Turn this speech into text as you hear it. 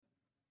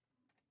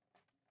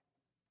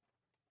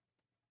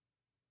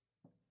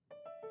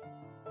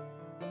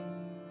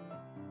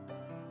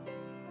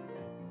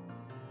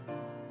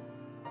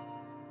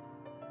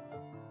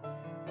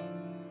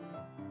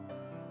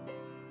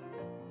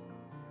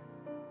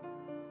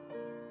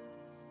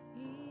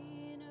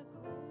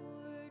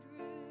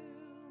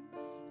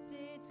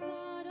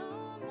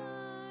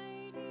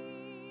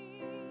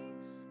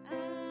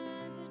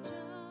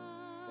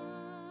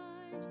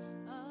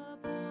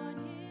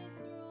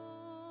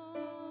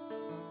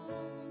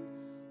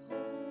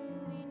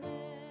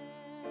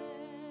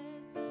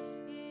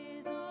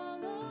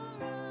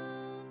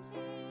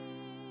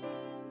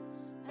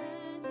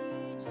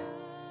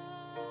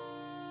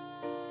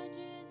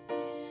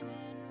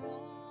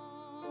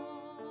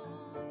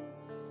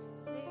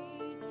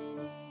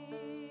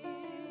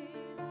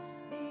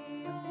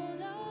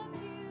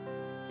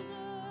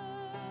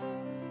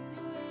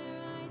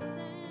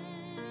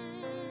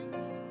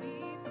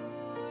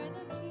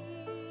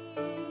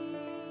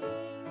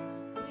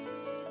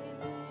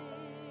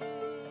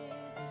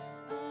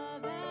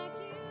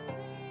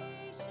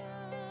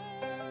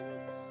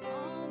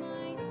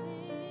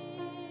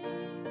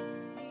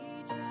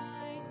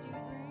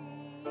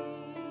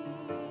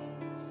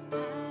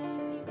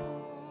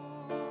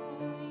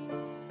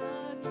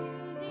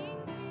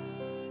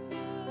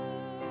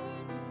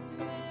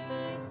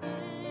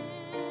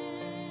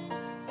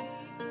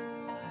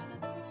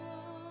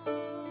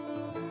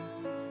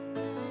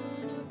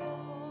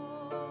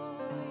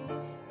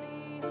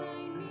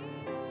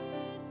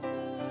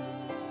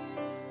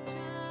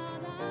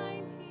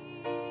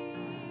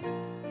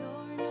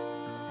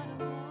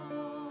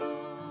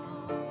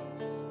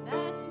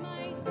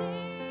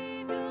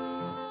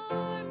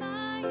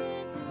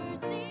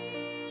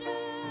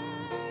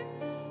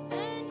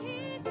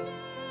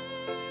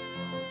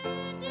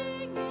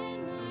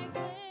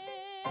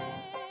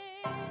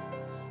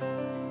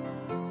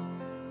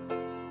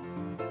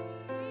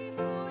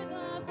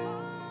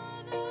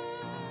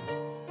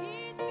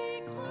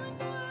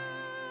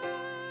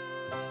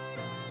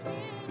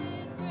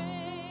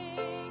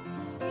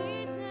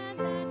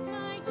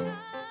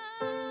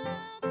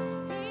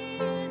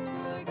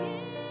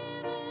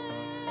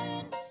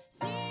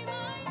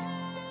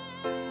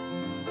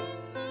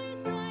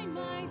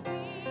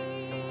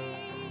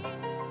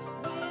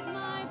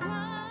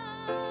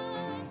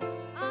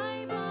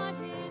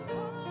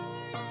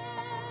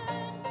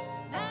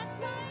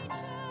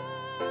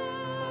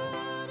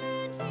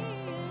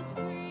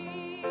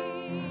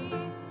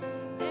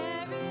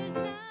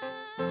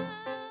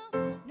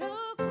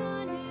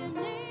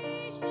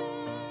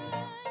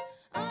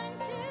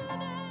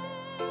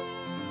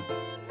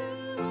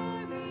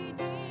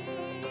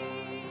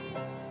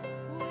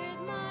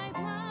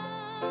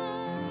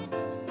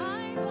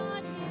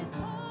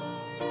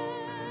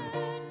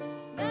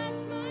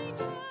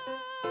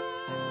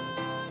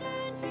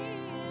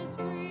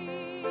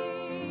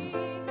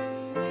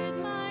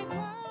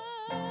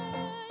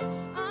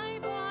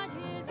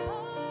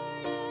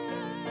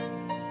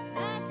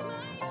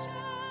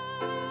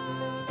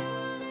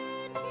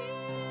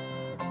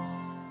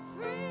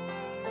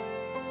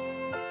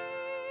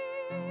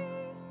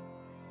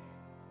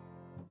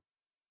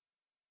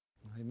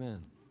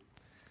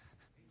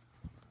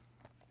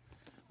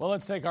Well,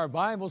 let's take our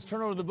Bibles,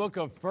 turn over to the book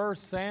of 1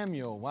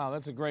 Samuel. Wow,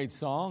 that's a great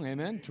song,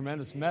 amen.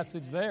 Tremendous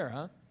message there,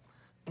 huh?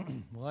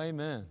 Well,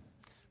 amen.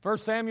 1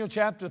 Samuel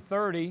chapter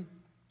 30,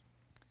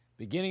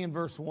 beginning in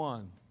verse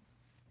 1.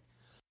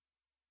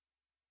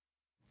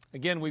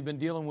 Again, we've been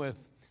dealing with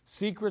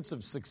secrets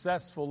of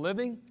successful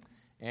living,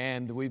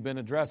 and we've been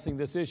addressing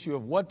this issue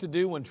of what to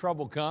do when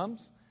trouble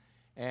comes.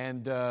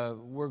 And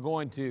we're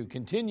going to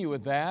continue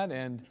with that,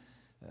 and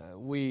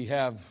we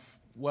have,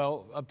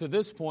 well, up to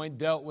this point,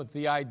 dealt with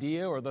the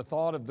idea or the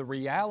thought of the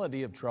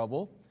reality of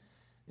trouble.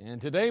 And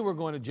today we're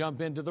going to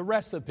jump into the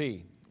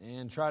recipe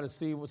and try to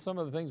see what some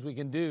of the things we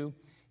can do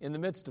in the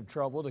midst of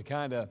trouble to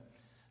kind of,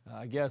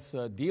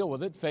 deal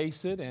with it,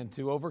 face it, and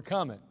to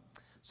overcome it.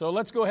 So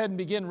let's go ahead and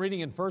begin reading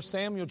in 1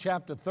 Samuel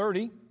chapter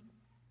 30.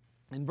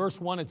 In verse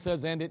 1 it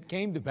says, "And it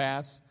came to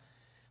pass,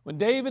 when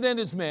David and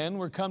his men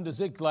were come to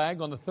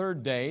Ziklag on the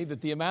third day,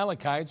 that the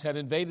Amalekites had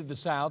invaded the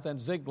south and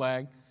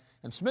Ziklag,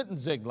 and smitten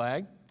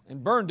Ziklag,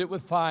 and burned it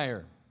with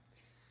fire,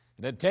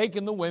 and had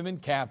taken the women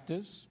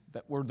captives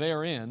that were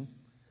therein.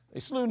 They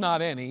slew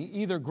not any,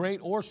 either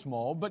great or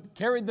small, but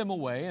carried them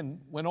away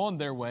and went on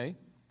their way.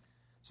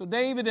 So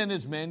David and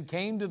his men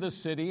came to the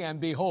city,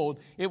 and behold,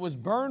 it was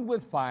burned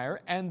with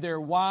fire, and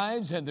their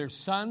wives and their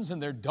sons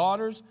and their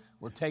daughters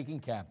were taken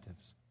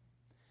captives.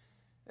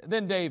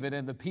 Then David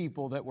and the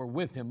people that were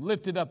with him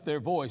lifted up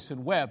their voice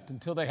and wept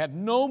until they had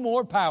no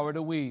more power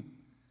to weep.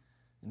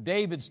 And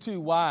David's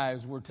two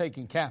wives were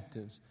taken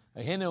captives,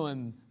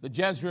 Ahinoam the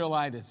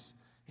Jezreelitess,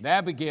 and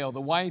Abigail,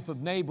 the wife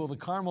of Nabal the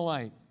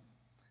Carmelite.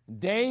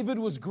 David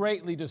was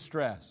greatly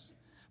distressed,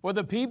 for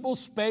the people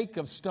spake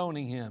of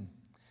stoning him,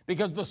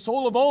 because the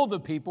soul of all the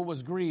people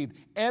was grieved,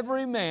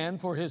 every man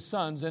for his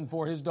sons and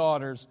for his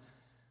daughters.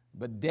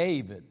 But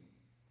David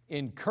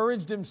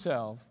encouraged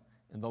himself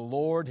in the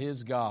Lord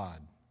his God."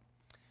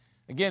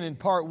 Again, in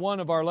part one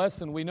of our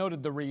lesson, we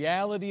noted the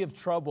reality of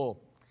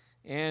trouble.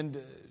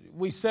 And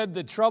we said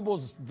that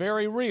trouble's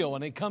very real,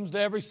 and it comes to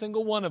every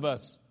single one of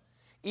us.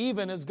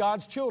 Even as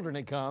God's children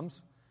it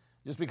comes.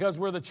 Just because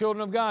we're the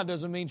children of God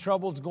doesn't mean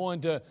trouble's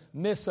going to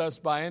miss us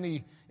by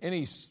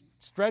any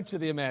stretch of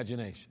the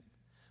imagination.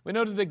 We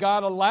noted that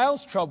God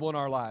allows trouble in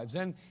our lives,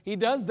 and He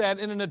does that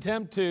in an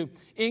attempt to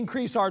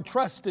increase our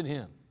trust in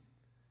Him.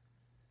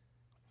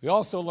 We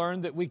also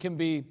learned that we can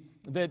be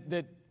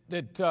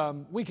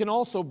we can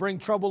also bring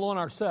trouble on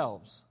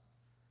ourselves.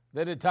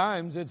 That at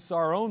times it's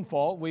our own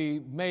fault. We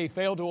may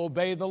fail to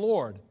obey the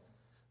Lord.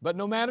 But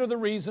no matter the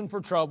reason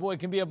for trouble, it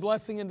can be a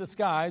blessing in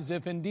disguise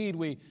if indeed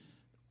we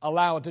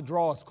allow it to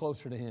draw us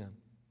closer to Him.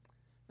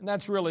 And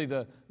that's really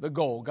the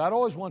goal. God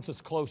always wants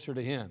us closer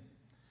to Him.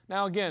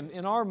 Now again,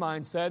 in our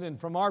mindset and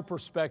from our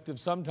perspective,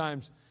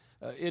 sometimes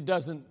it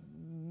doesn't,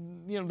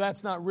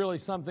 that's not really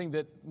something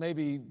that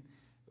maybe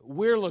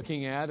we're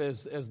looking at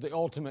as the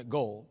ultimate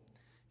goal.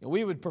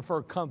 We would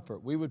prefer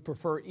comfort. We would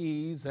prefer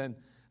ease and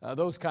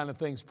those kind of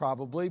things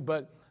probably,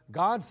 but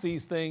God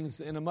sees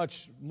things in a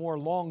much more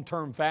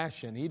long-term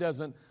fashion. He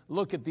doesn't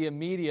look at the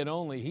immediate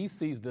only. He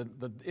sees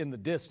in the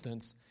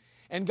distance.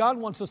 And God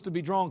wants us to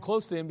be drawn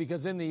close to Him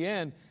because in the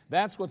end,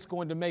 that's what's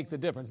going to make the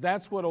difference.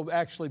 That's what will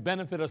actually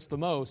benefit us the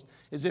most,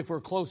 is if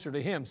we're closer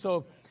to Him.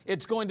 So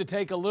it's going to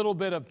take a little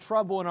bit of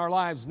trouble in our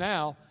lives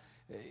now.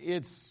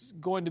 It's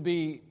going to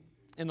be,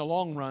 in the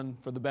long run,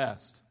 for the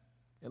best.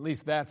 At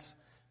least that's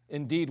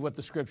indeed what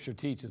the Scripture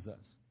teaches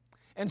us.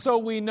 And so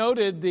we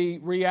noted the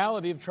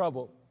reality of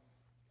trouble.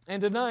 And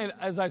tonight,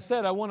 as I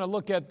said, I want to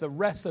look at the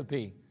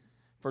recipe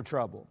for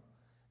trouble.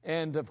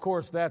 And of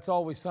course, that's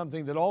always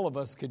something that all of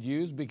us could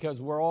use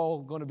because we're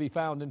all going to be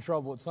found in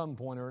trouble at some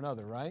point or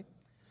another, right?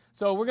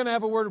 So we're going to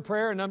have a word of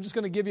prayer, and I'm just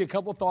going to give you a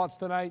couple thoughts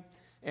tonight,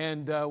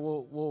 and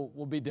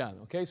we'll be done.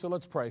 Okay, so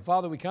let's pray.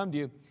 Father, we come to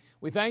You.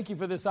 We thank You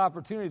for this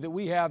opportunity that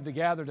we have to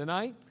gather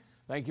tonight.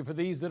 Thank You for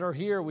these that are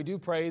here. We do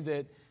pray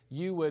that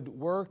You would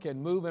work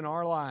and move in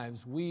our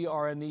lives. We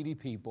are a needy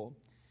people.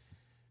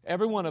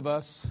 Every one of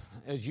us,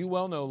 as You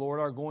well know, Lord,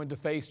 are going to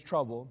face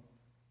trouble.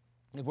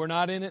 If we're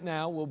not in it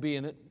now, we'll be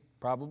in it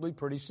probably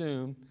pretty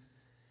soon.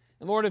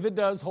 And Lord, if it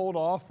does hold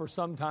off for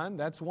some time,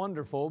 that's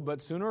wonderful,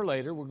 but sooner or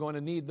later we're going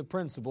to need the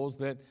principles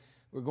that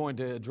we're going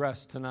to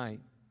address tonight.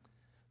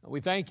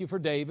 We thank You for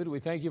David. We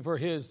thank You for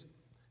his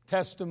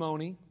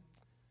testimony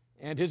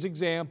and his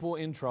example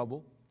in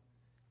trouble.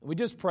 We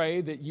just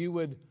pray that You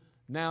would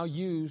now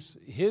use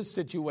his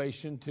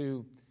situation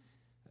to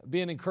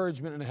be an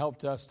encouragement and a help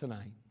to us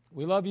tonight.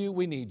 We love You.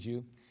 We need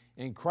You.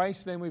 In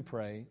Christ's name we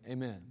pray.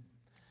 Amen.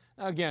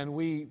 Now again,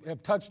 we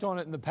have touched on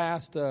it in the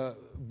past,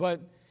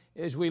 but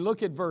as we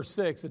look at verse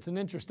 6, it's an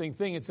interesting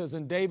thing. It says,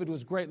 "And David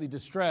was greatly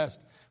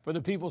distressed, for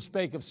the people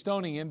spake of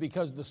stoning him,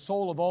 because the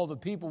soul of all the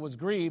people was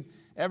grieved,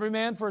 every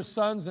man for his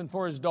sons and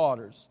for his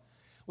daughters."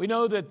 We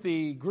know that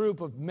the group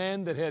of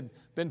men that had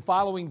been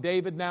following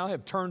David now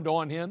have turned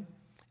on him.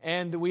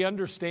 And we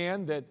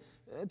understand that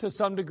to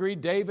some degree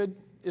David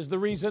is the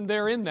reason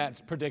they're in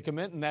that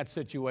predicament, in that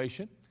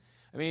situation.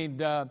 I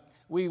mean,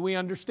 we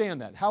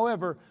understand that.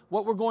 However,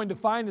 what we're going to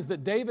find is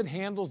that David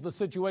handles the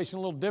situation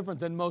a little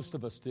different than most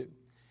of us do.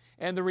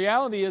 And the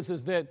reality is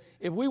that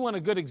if we want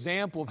a good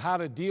example of how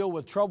to deal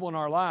with trouble in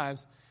our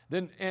lives,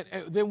 then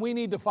we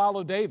need to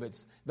follow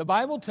David's. The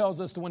Bible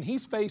tells us that when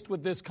he's faced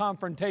with this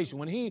confrontation,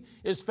 when he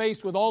is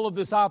faced with all of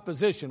this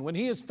opposition, when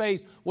he is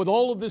faced with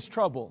all of this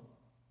trouble,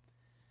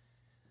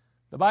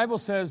 the Bible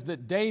says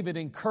that David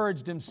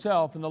encouraged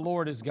himself in the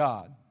Lord his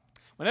God.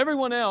 When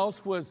everyone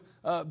else was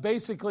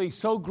basically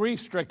so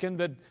grief-stricken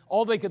that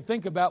all they could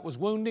think about was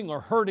wounding or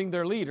hurting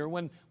their leader,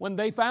 when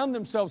they found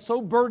themselves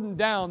so burdened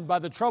down by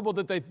the trouble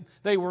that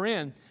they were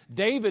in,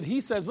 David, he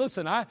says,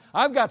 listen,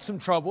 I've got some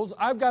troubles,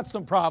 I've got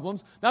some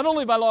problems. Not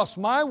only have I lost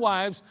my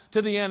wives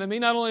to the enemy,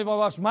 not only have I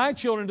lost my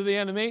children to the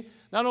enemy,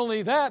 not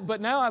only that,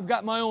 but now I've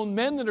got my own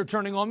men that are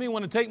turning on me and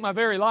want to take my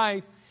very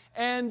life.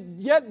 And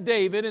yet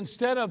David,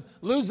 instead of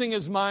losing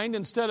his mind,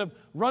 instead of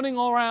running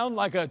all around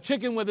like a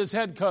chicken with his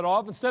head cut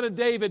off, instead of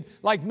David,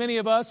 like many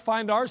of us,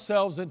 find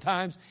ourselves at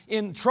times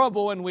in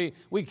trouble and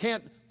we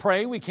can't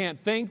pray, we can't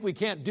think, we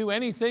can't do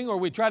anything, or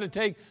we try to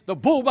take the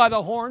bull by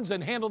the horns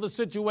and handle the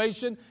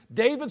situation,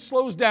 David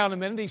slows down a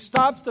minute, he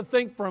stops to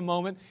think for a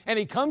moment, and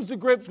he comes to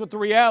grips with the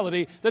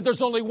reality that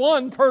there's only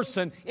one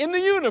person in the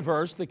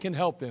universe that can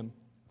help him,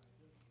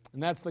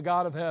 and that's the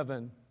God of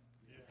heaven.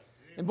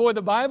 And boy,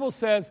 the Bible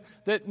says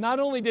that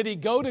not only did he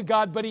go to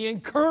God, but he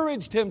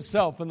encouraged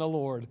himself in the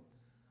Lord.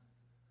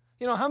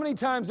 You know, how many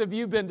times have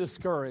you been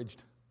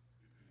discouraged?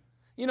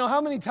 You know,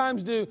 how many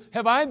times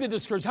have I been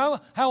discouraged?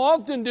 How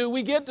often do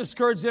we get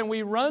discouraged and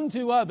we run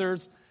to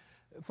others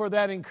for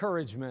that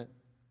encouragement?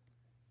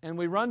 And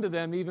we run to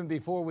them even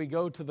before we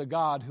go to the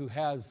God who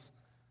has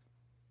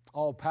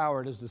all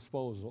power at his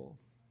disposal.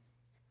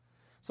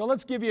 So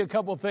let's give you a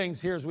couple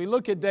things here as we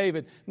look at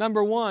David.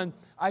 Number one,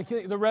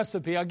 the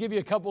recipe, I'll give you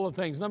a couple of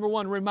things. Number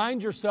one,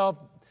 remind yourself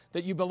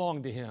that you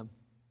belong to him.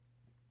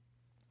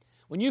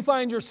 When you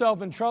find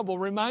yourself in trouble,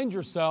 remind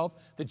yourself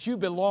that you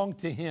belong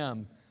to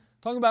him.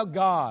 Talking about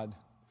God.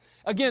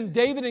 Again,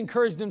 David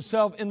encouraged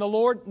himself in the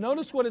Lord.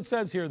 Notice what it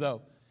says here,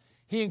 though.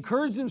 He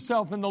encouraged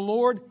himself in the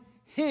Lord,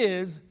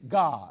 his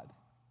God.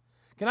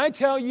 Can I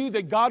tell you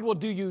that God will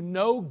do you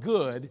no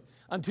good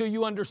until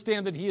you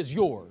understand that he is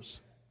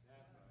yours?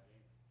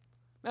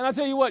 And I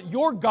tell you what,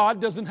 your God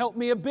doesn't help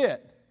me a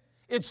bit.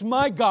 It's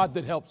my God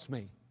that helps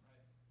me.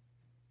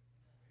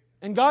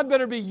 And God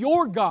better be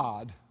your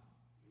God.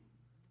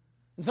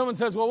 And someone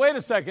says, well, wait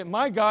a second,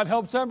 my God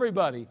helps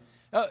everybody.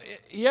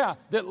 Yeah,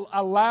 that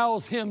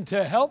allows him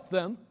to help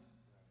them.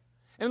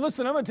 And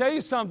listen, I'm going to tell you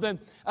something.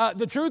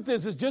 The truth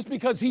is just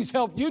because he's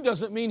helped you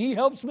doesn't mean he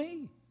helps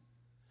me.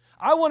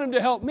 I want him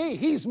to help me.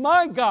 He's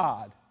my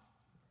God.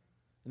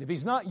 And if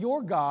he's not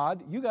your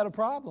God, you got a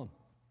problem.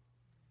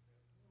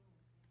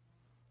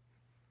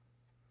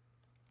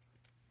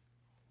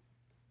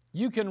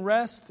 You can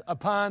rest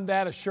upon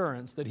that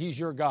assurance that he's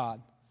your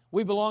God.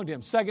 We belong to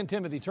him. 2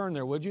 Timothy, turn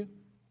there, would you?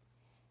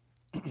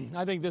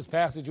 I think this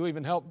passage will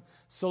even help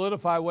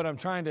solidify what I'm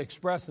trying to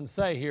express and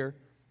say here.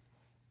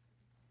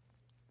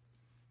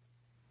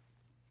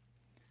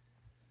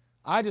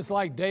 I just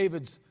like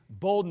David's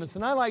boldness,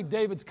 and I like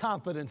David's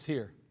confidence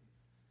here.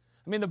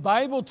 I mean, the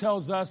Bible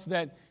tells us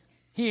that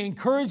he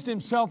encouraged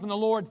himself in the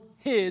Lord,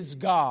 his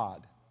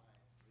God.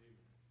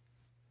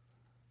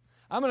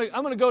 I'm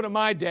going to go to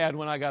my dad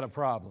when I got a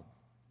problem.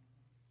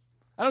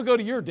 I don't go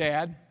to your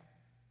dad.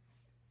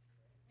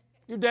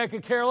 Your dad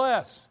could care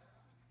less.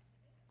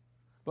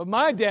 But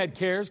my dad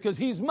cares because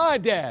he's my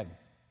dad.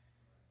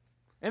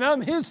 And I'm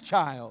his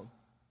child.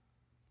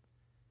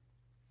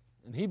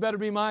 And he better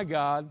be my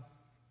God,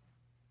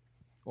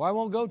 or I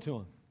won't go to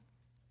him.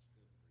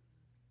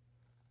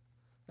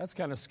 That's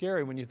kind of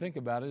scary when you think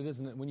about it,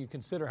 isn't it? When you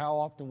consider how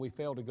often we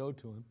fail to go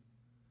to him.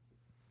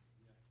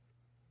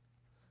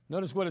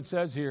 Notice what it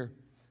says here.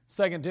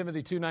 2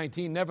 Timothy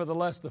 2:19,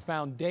 nevertheless, the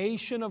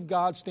foundation of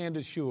God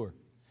standeth sure,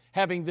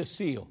 having this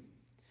seal.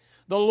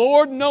 The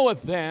Lord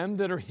knoweth them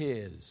that are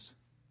his.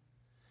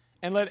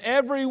 And let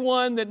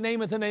everyone that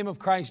nameth the name of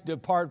Christ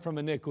depart from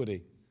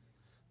iniquity.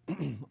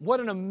 What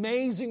an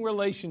amazing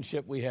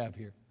relationship we have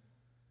here.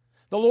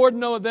 The Lord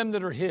knoweth them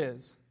that are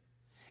his.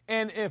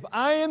 And if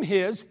I am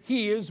his,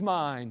 he is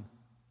mine.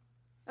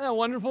 Isn't that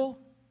wonderful?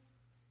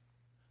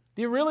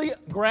 Do you really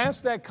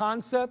grasp that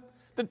concept?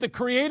 That the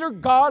Creator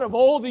God of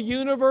all the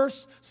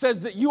universe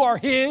says that you are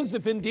his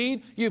if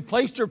indeed you've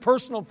placed your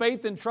personal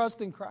faith and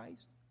trust in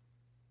Christ.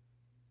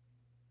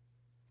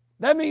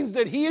 That means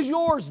that he is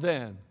yours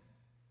then.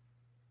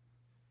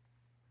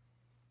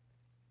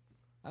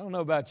 I don't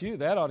know about you,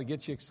 that ought to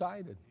get you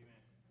excited.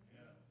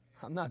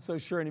 I'm not so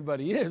sure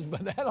anybody is,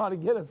 but that ought to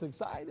get us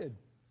excited.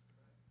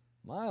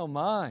 My, oh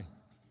my.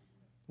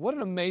 What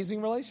an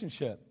amazing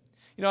relationship.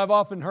 You know, I've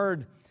often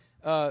heard,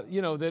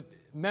 that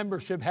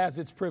membership has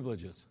its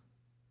privileges.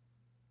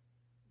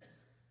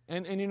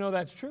 And you know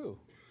that's true.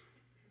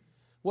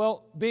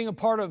 Well, being a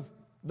part of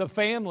the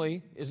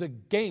family is a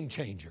game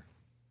changer.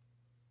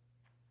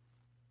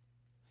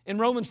 In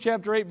Romans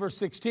chapter 8, verse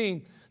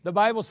 16, the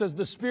Bible says,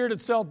 the Spirit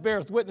itself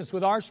beareth witness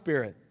with our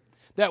spirit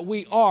that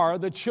we are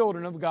the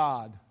children of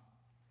God.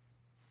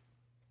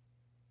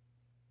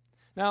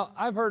 Now,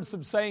 I've heard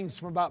some sayings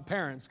from about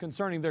parents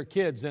concerning their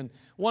kids, and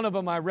one of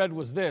them I read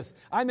was this: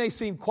 I may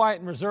seem quiet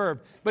and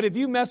reserved, but if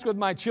you mess with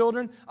my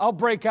children, I'll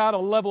break out a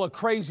level of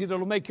crazy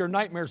that'll make your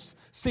nightmares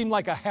seem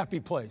like a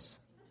happy place.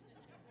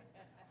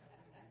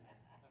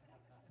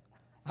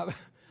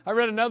 I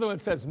read another one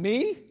that says,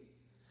 me?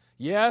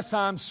 Yes,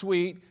 I'm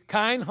sweet,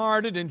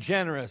 kind-hearted, and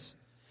generous.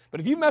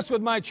 But if you mess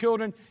with my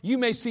children, you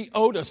may see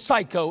Ode a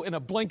psycho in a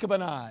blink of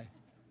an eye.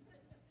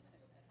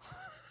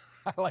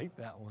 I like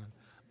that one.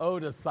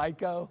 Ode a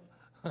psycho?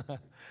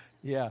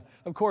 Yeah,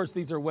 of course,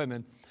 these are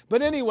women.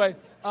 But anyway,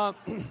 I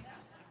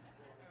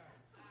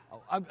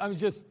was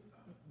just,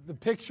 the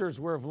pictures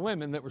were of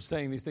women that were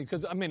saying these things.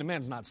 Because, I mean, a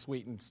man's not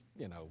sweet and,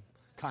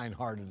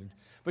 kind-hearted.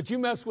 But you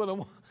mess with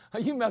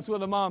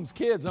a mom's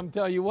kids, I'm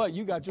telling you what,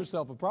 you got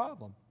yourself a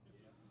problem.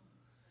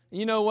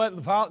 You know what?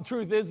 The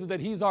truth is that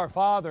He's our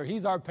Father.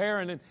 He's our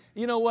parent. And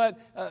you know what?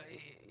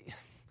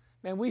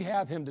 Man, we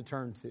have Him to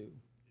turn to.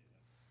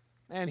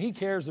 And He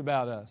cares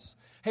about us.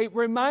 Hey,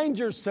 remind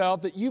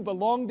yourself that you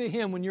belong to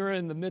Him when you're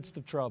in the midst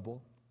of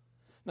trouble.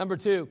 Number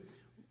 2,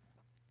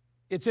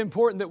 it's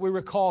important that we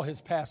recall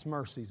His past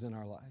mercies in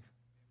our life.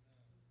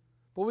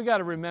 But we got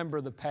to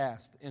remember the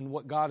past and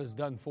what God has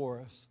done for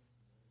us.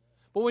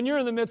 But when you're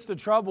in the midst of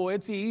trouble,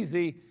 it's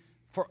easy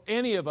for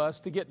any of us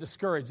to get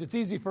discouraged. It's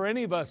easy for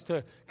any of us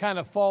to kind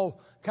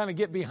of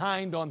get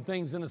behind on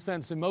things in a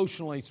sense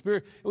emotionally.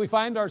 We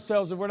find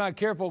ourselves, if we're not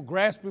careful,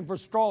 grasping for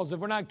straws.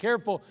 If we're not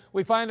careful,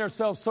 we find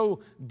ourselves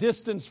so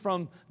distanced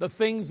from the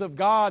things of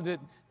God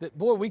that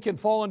boy, we can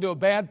fall into a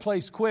bad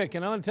place quick.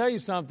 And I'm going to tell you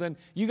something,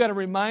 you got to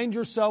remind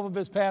yourself of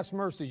His past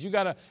mercies. You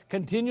got to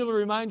continually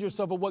remind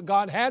yourself of what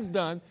God has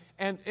done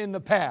and in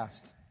the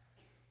past.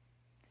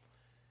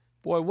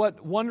 Boy,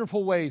 what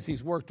wonderful ways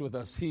He's worked with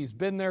us. He's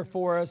been there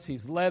for us.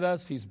 He's led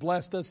us. He's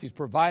blessed us. He's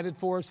provided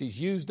for us. He's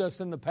used us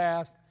in the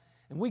past.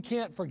 And we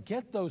can't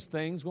forget those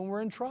things when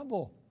we're in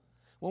trouble,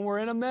 when we're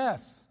in a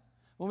mess,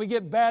 when we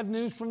get bad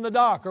news from the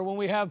doc, or when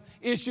we have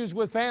issues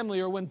with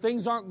family, or when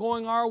things aren't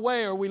going our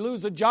way, or we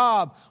lose a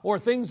job, or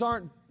things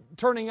aren't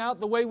turning out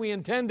the way we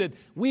intended.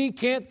 We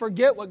can't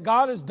forget what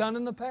God has done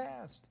in the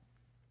past.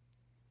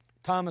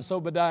 Thomas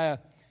Obadiah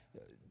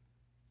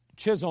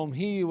Chisholm,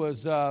 he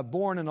was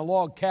born in a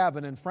log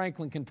cabin in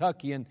Franklin,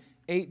 Kentucky in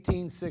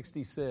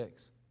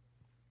 1866.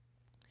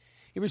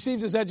 He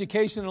received his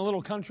education in a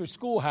little country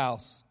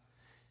schoolhouse.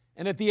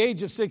 And at the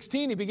age of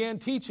 16, he began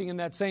teaching in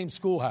that same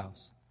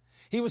schoolhouse.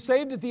 He was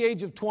saved at the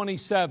age of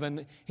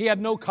 27. He had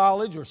no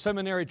college or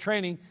seminary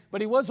training, but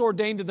he was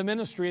ordained to the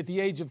ministry at the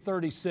age of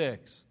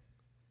 36.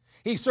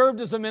 He served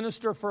as a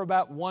minister for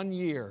about 1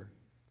 year.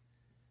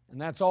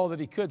 And that's all that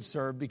he could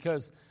serve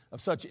because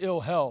of such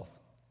ill health.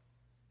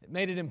 It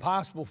made it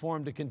impossible for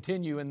him to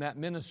continue in that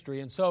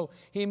ministry. And so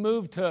he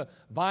moved to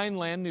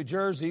Vineland, New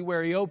Jersey,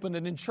 where he opened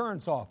an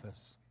insurance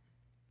office.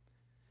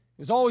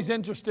 He was always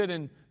interested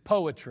in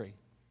poetry.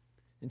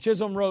 And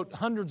Chisholm wrote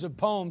hundreds of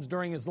poems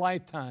during his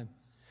lifetime.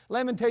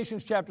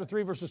 Lamentations chapter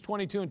 3, verses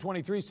 22 and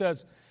 23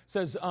 says,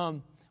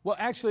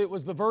 it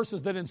was the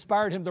verses that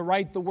inspired him to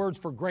write the words,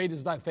 "For great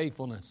is thy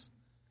faithfulness."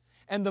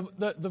 And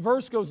the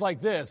verse goes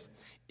like this: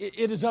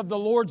 It is of the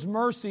Lord's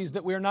mercies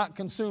that we are not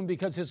consumed,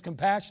 because His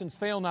compassions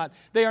fail not.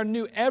 They are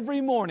new every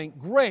morning.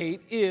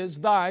 Great is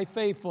thy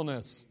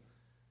faithfulness.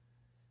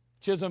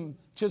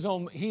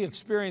 Chisholm, he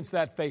experienced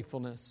that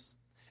faithfulness.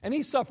 And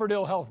he suffered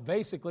ill health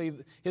basically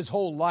his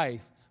whole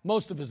life,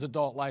 most of his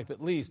adult life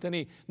at least. And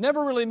he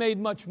never really made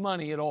much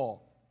money at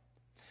all.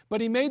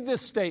 But he made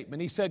this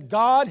statement. He said,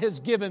 "God has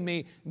given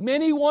me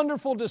many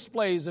wonderful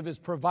displays of His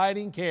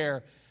providing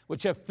care,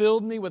 which have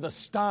filled me with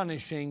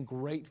astonishing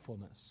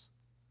gratefulness."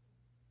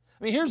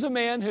 I mean, here's a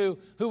man who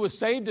was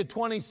saved at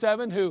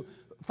 27, who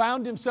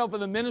found himself in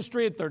the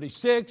ministry at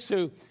 36,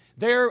 who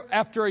there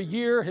after a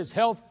year his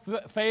health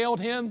failed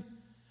him.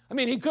 I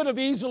mean, he could have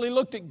easily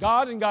looked at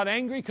God and got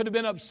angry, could have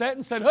been upset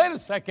and said, "Wait a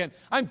second,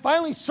 I'm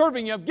finally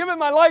serving you. I've given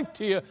my life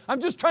to you. I'm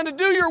just trying to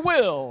do your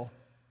will."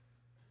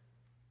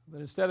 But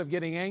instead of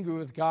getting angry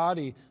with God,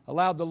 he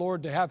allowed the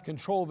Lord to have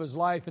control of his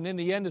life. And in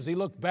the end, as he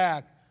looked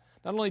back,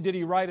 not only did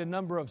he write a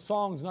number of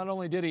songs, not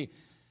only did he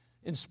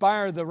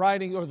inspire the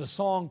writing or the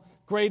song,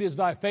 "Great is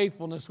thy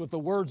faithfulness," with the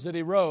words that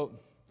he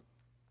wrote,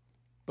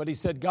 but he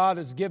said, "God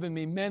has given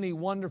me many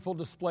wonderful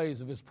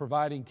displays of His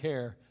providing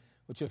care,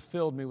 which have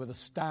filled me with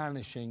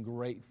astonishing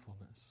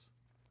gratefulness."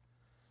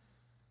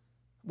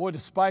 Boy,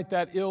 despite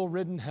that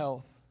ill-ridden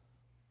health,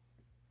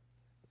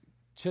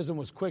 Chisholm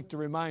was quick to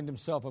remind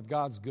himself of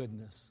God's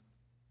goodness.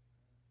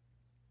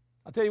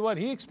 I'll tell you what,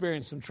 he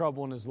experienced some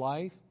trouble in his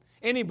life.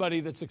 Anybody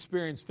that's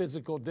experienced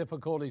physical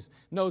difficulties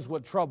knows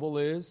what trouble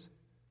is.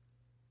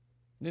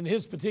 And in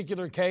his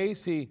particular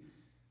case, he,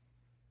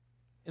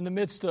 in the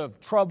midst of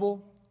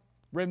trouble,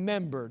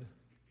 remembered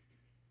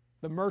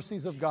the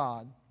mercies of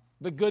God,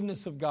 the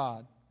goodness of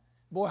God.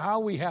 Boy, how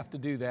we have to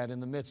do that in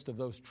the midst of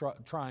those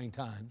trying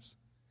times.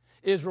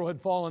 Israel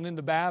had fallen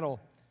into battle,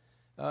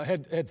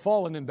 had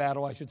fallen in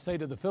battle, I should say,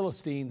 to the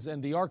Philistines,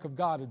 and the ark of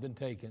God had been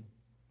taken.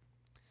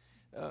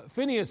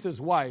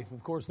 Phinehas' wife,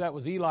 of course, that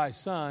was Eli's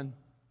son,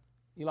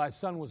 Eli's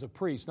son was a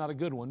priest, not a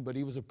good one, but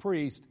he was a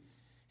priest.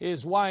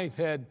 His wife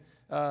had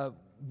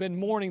been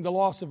mourning the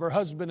loss of her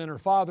husband and her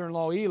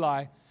father-in-law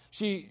Eli.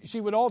 She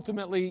would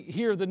ultimately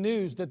hear the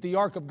news that the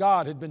ark of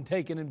God had been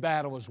taken in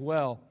battle as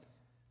well.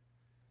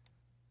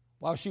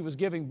 While she was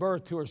giving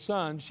birth to her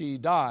son, she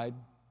died.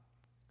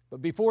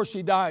 But before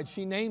she died,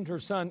 she named her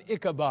son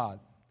Ichabod,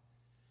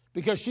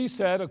 because she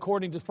said,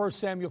 according to 1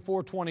 Samuel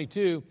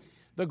 4:22,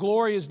 the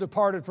glory is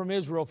departed from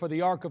Israel, for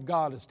the ark of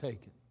God is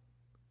taken.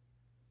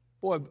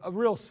 Boy, a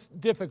real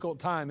difficult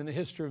time in the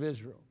history of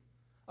Israel.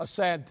 A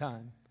sad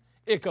time.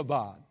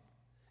 Ichabod.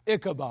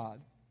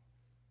 Ichabod.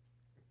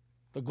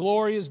 The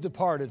glory is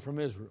departed from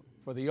Israel,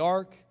 for the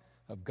ark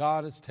of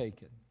God is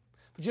taken.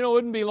 But you know, it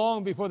wouldn't be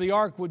long before the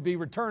ark would be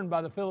returned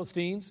by the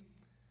Philistines.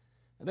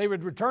 And they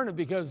would return it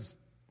because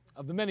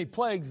of the many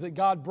plagues that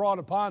God brought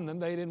upon them.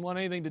 They didn't want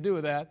anything to do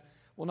with that.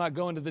 We'll not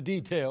go into the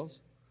details.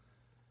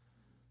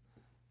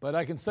 But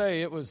I can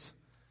say it was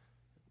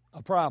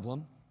a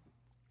problem,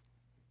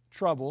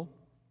 trouble.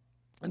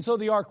 And so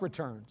the ark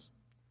returns.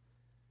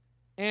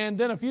 And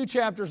then a few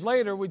chapters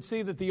later, we'd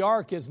see that the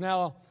ark is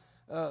now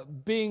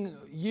being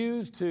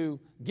used to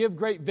give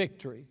great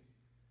victory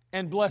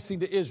and blessing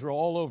to Israel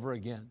all over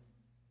again.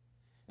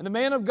 And the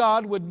man of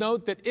God would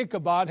note that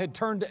Ichabod had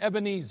turned to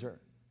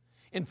Ebenezer.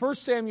 In 1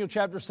 Samuel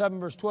chapter 7,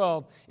 verse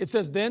 12, it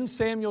says, Then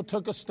Samuel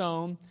took a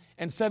stone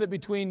and set it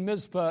between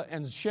Mizpah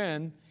and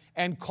Shen,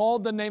 and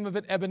called the name of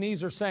it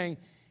Ebenezer, saying,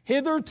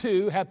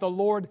 Hitherto hath the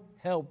Lord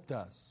helped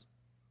us.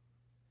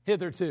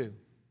 Hitherto.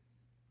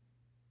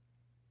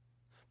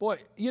 Boy,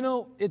 you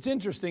know, it's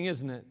interesting,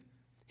 isn't it?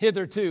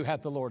 Hitherto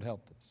hath the Lord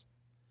helped us.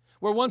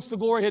 Where once the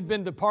glory had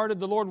been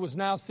departed, the Lord was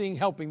now seeing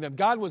helping them.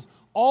 God was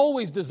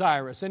always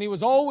desirous, and He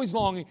was always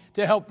longing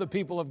to help the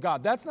people of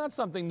God. That's not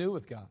something new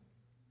with God.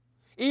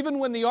 Even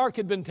when the ark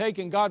had been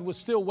taken, God was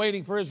still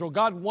waiting for Israel.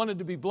 God wanted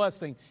to be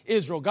blessing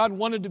Israel. God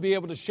wanted to be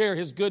able to share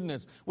His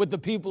goodness with the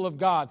people of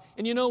God.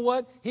 And you know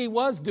what? He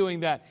was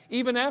doing that.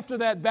 Even after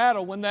that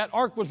battle, when that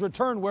ark was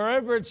returned,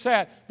 wherever it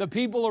sat, the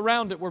people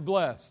around it were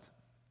blessed.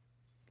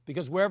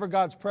 Because wherever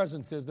God's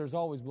presence is, there's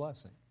always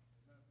blessing.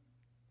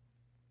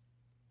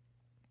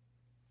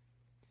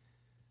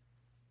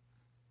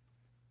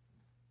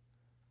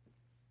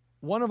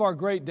 One of our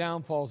great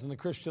downfalls in the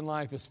Christian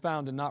life is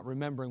found in not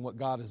remembering what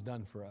God has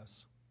done for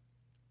us.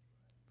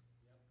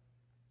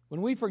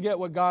 When we forget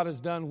what God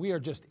has done, we are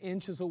just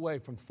inches away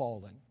from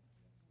falling.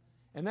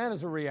 And that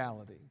is a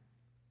reality.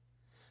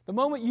 The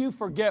moment you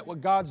forget what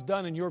God's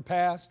done in your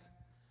past,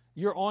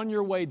 you're on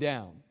your way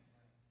down.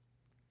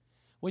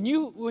 When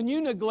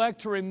you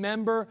neglect to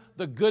remember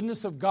the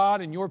goodness of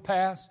God in your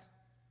past,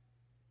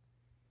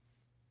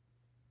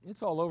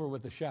 it's all over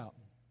with a shout.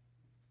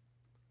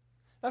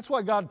 That's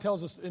why God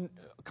tells us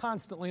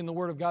constantly in the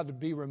Word of God to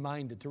be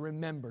reminded, to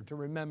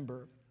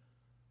remember.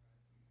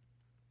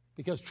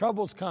 Because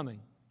trouble's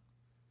coming.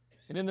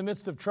 And in the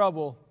midst of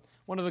trouble,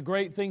 one of the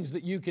great things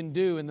that you can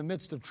do in the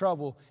midst of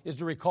trouble is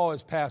to recall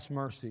His past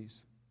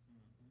mercies.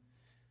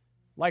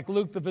 Like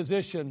Luke the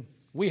physician,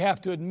 we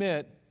have to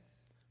admit,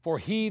 for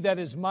He that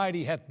is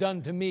mighty hath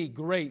done to me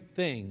great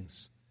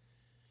things,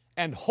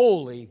 and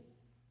holy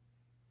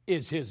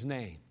is His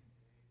name.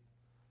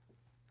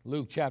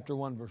 Luke chapter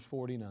 1, verse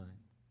 49.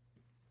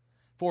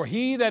 For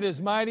He that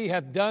is mighty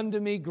hath done to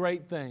me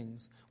great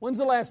things. When's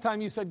the last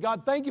time you said,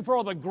 God, thank you for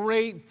all the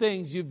great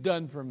things you've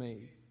done for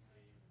me?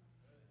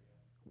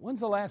 When's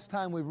the last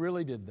time we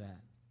really did that?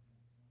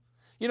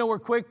 You know, we're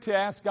quick to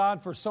ask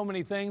God for so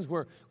many things.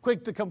 We're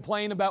quick to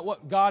complain about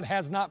what God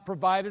has not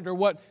provided or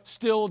what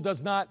still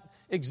does not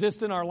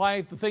exist in our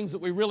life, the things that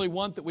we really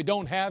want that we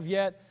don't have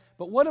yet.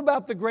 But what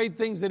about the great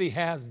things that He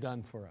has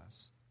done for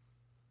us?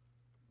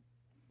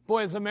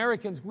 Boy, as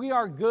Americans, we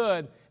are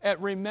good at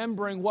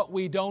remembering what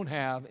we don't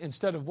have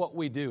instead of what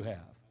we do have.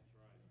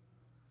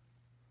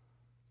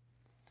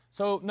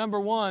 So, number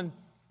one,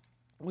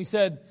 we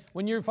said,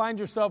 when you find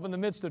yourself in the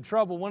midst of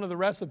trouble, one of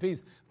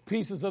the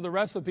pieces of the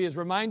recipe is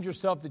remind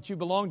yourself that you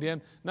belong to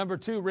Him. Number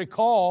two,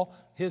 recall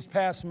His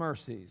past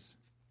mercies.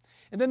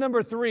 And then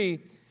number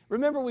three,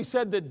 remember we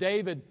said that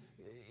David,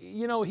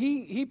 you know,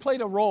 he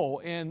played a role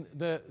in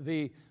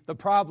the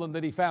problem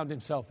that he found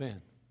himself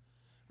in.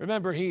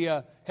 Remember, he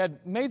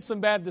had made some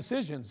bad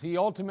decisions. He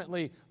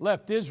ultimately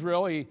left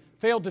Israel. He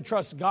failed to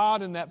trust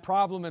God in that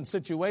problem and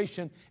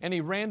situation, and he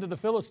ran to the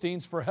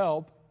Philistines for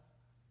help,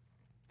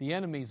 the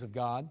enemies of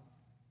God.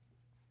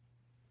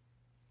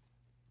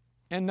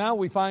 And now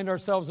we find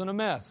ourselves in a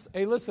mess.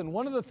 Hey, listen,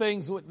 one of the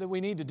things that we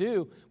need to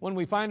do when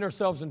we find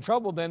ourselves in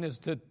trouble then is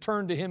to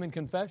turn to Him in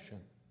confession.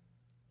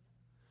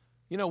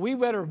 You know, we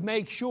better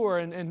make sure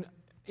and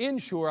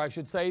ensure, I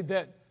should say,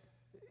 that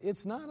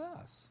it's not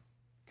us,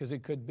 because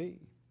it could be.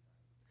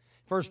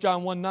 1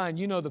 John 1:9,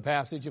 you know the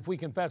passage. If we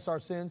confess our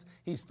sins,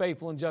 He's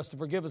faithful and just to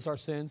forgive us our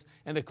sins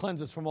and to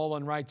cleanse us from all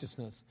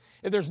unrighteousness.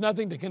 If there's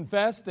nothing to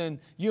confess, then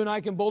you and I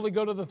can boldly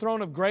go to the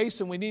throne of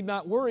grace, and we need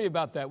not worry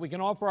about that. We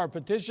can offer our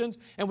petitions,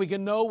 and we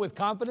can know with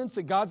confidence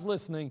that God's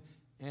listening,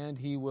 and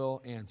He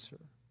will answer.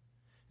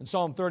 In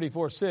Psalm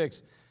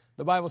 34:6,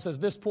 the Bible says,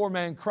 This poor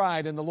man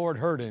cried, and the Lord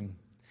heard him,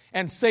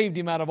 and saved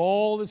him out of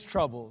all his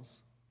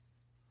troubles.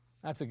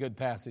 That's a good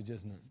passage,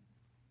 isn't it?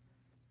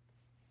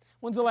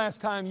 When's the last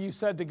time you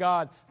said to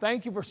God,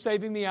 thank you for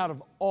saving me out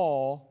of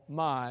all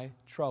my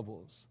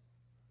troubles?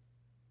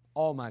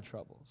 All my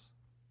troubles.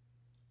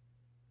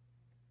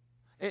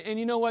 And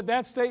you know what?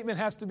 That statement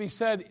has to be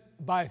said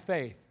by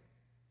faith.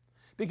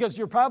 Because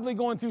you're probably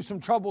going through some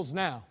troubles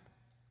now.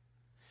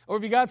 Or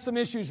if you got some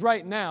issues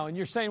right now and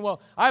you're saying,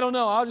 well, I don't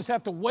know, I'll just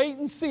have to wait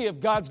and see if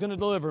God's going to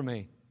deliver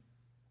me.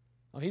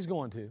 Well, He's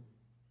going to.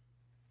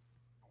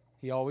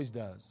 He always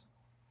does.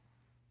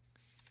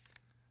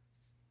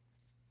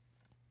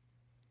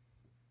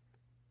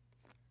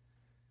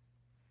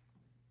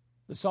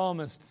 The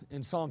psalmist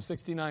in Psalm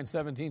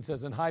 69:17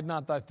 says, and hide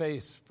not thy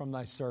face from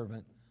thy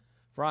servant,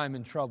 for I am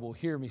in trouble.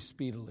 Hear me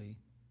speedily.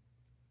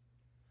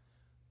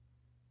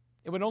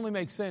 It would only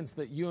make sense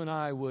that you and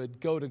I would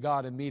go to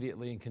God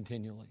immediately and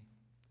continually,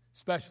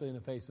 especially in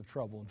the face of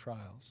trouble and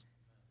trials,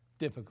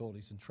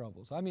 difficulties and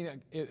troubles. I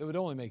mean, it would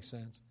only make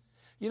sense.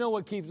 You know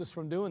what keeps us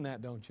from doing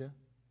that, don't you?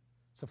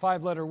 It's a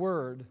 5-letter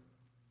word.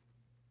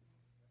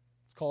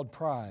 It's called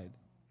pride.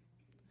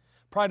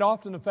 Pride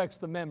often affects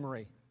the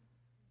memory.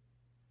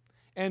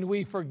 And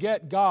we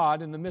forget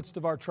God in the midst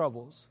of our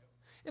troubles.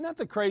 Isn't that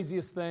the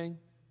craziest thing?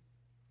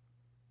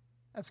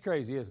 That's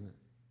crazy, isn't it?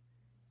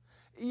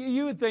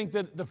 You would think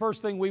that the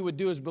first thing we would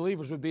do as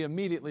believers would be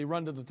immediately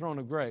run to the throne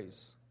of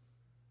grace.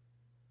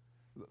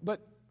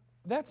 But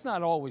that's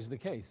not always the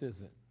case,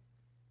 is it?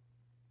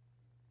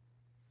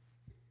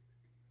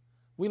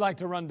 We like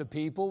to run to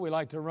people. We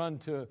like to run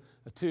to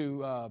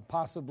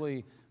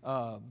possibly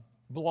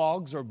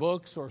blogs or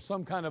books or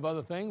some kind of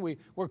other thing.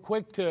 We're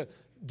quick to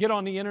get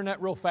on the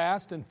internet real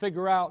fast and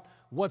figure out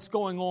what's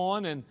going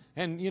on,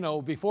 and you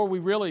know, before we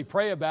really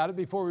pray about it,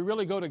 before we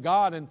really go to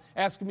God and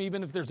ask Him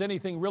even if there's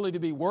anything really to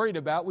be worried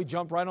about, we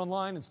jump right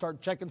online and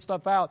start checking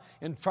stuff out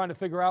and trying to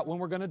figure out when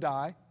we're going to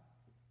die.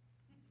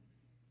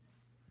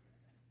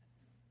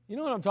 You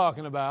know what I'm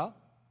talking about.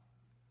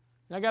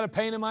 I got a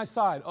pain in my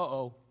side.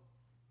 Uh-oh.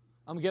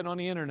 I'm getting on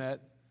the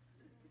internet.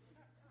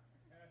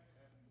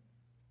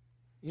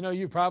 You know,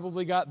 you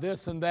probably got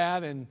this and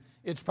that, and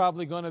it's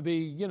probably going to be,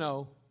 you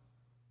know,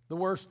 the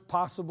worst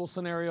possible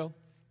scenario.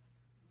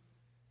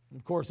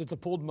 Of course, it's a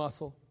pulled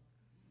muscle.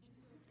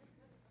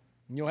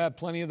 And you'll have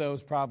plenty of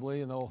those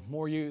probably, and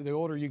the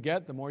older you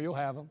get, the more you'll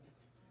have them.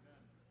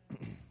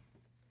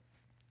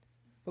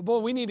 But boy,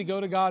 we need to go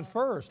to God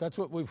first. That's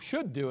what we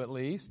should do at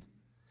least.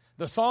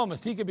 The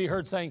psalmist, he could be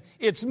heard saying,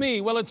 it's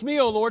me. Well, it's me,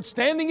 O Lord,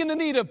 standing in the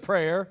need of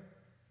prayer.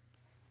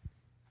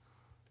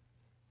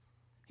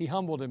 He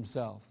humbled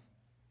himself.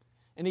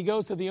 And he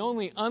goes to the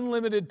only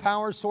unlimited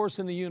power source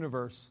in the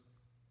universe.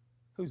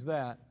 Who's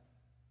that?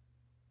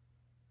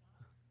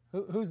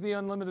 Who's the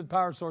unlimited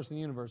power source in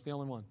the universe? The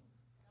only one?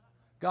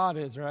 God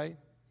is, right?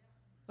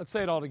 Let's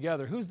say it all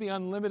together. Who's the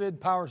unlimited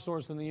power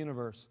source in the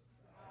universe?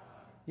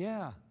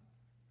 Yeah.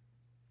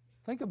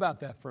 Think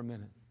about that for a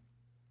minute.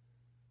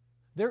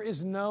 There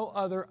is no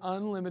other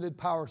unlimited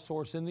power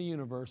source in the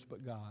universe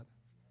but God.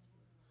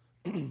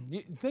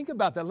 Think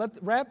about that.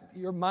 Wrap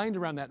your mind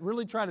around that.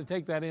 Really try to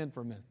take that in for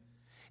a minute.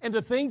 And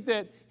to think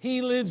that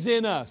He lives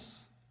in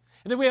us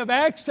and that we have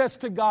access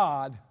to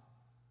God.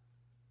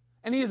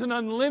 And He is an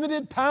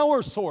unlimited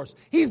power source.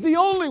 He's the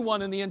only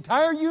one in the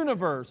entire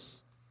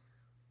universe.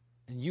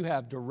 And you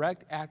have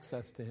direct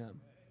access to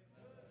Him.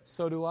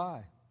 So do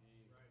I.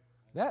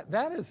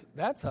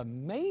 That's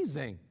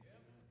amazing.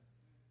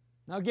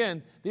 Now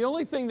again, the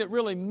only thing that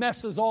really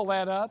messes all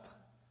that up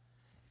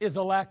is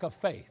a lack of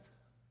faith.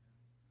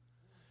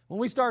 When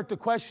we start to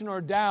question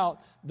or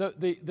doubt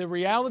the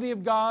reality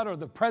of God or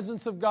the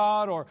presence of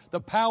God or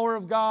the power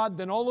of God,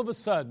 then all of a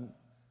sudden,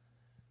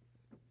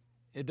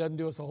 it doesn't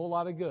do us a whole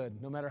lot of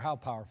good, no matter how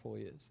powerful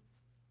He is.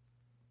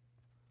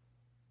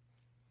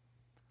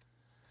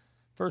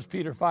 1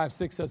 Peter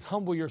 5:6 says,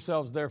 humble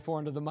yourselves therefore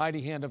under the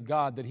mighty hand of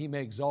God, that He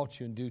may exalt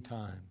you in due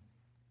time.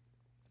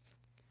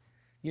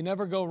 You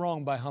never go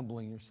wrong by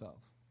humbling yourself.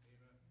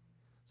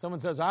 Someone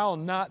says, I'll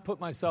not put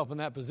myself in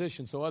that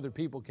position so other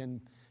people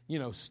can,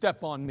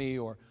 step on me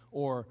or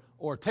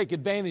take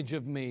advantage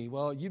of me.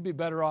 Well, you'd be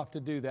better off to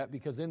do that,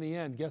 because in the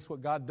end, guess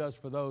what God does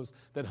for those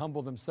that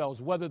humble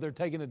themselves, whether they're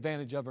taken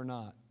advantage of or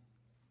not?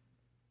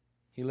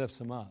 He lifts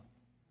them up.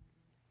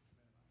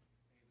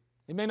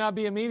 It may not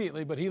be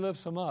immediately, but He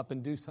lifts them up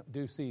in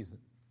due season,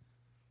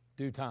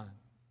 due time.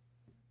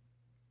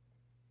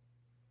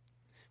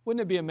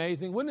 Wouldn't it be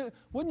amazing? Wouldn't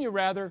you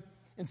rather,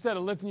 instead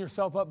of lifting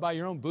yourself up by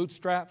your own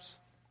bootstraps,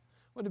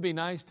 wouldn't it be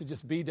nice to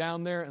just be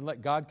down there and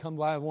let God come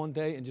by one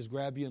day and just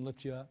grab you and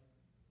lift you up?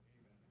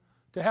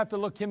 To have to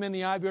look Him in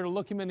the eye, be able to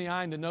look Him in the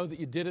eye and to know that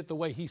you did it the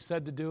way He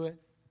said to do it.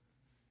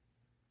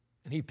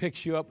 And He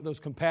picks you up with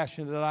those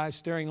compassionate eyes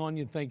staring on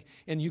you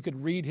and you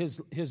could read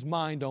His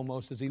mind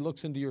almost as He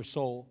looks into your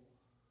soul.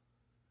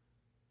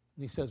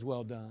 And He says,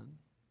 well done.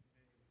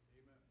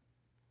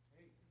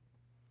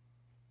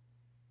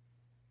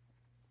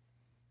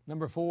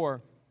 Number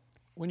 4,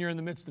 when you're in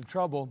the midst of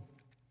trouble,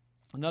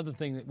 another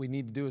thing that we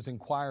need to do is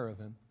inquire of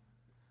Him.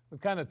 We've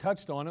kind of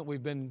touched on it.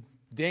 We've been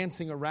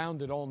dancing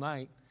around it all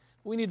night.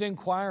 We need to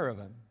inquire of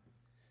Him.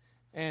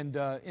 And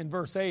in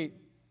verse 8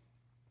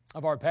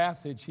 of our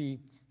passage, he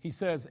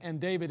says, and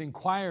David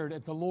inquired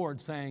at the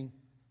Lord, saying,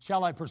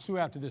 shall I pursue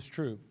after this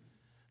troop?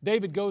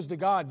 David goes to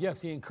God.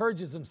 Yes, he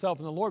encourages himself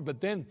in the Lord,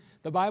 but then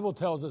the Bible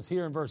tells us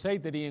here in verse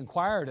 8 that he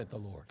inquired at the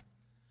Lord.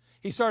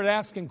 He started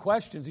asking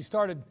questions. He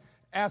started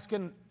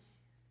asking,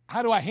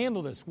 how do I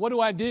handle this? What do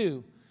I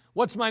do?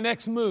 What's my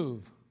next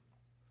move?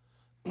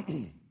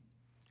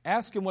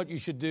 Ask Him what you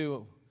should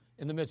do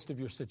in the midst of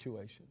your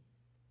situation.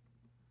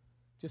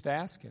 Just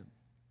ask Him.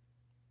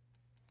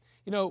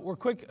 You know, we're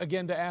quick,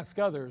 again, to ask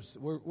others.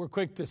 We're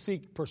quick to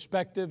seek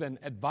perspective and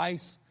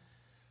advice.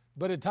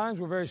 But at times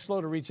we're very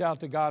slow to reach out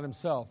to God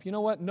Himself. You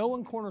know what? No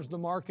one corners the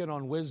market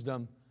on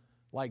wisdom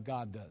like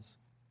God does.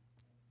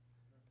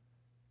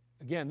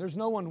 Again, there's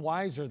no one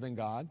wiser than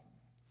God.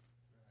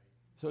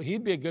 So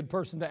He'd be a good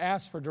person to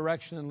ask for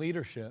direction and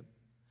leadership.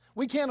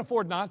 We can't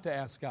afford not to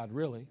ask God,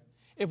 really.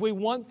 If we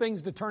want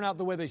things to turn out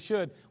the way they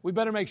should, we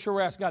better make sure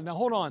we ask God. Now,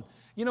 hold on.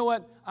 You know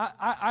what?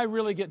 I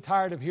really get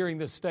tired of hearing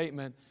this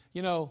statement.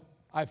 You know,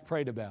 I've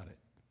prayed about it.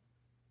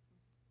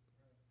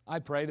 I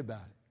prayed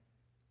about it.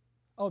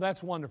 Oh,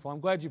 that's wonderful. I'm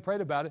glad you prayed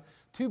about it.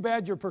 Too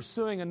bad you're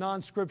pursuing a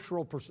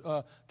non-scriptural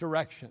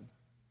direction.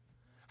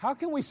 How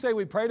can we say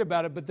we prayed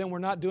about it, but then we're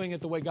not doing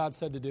it the way God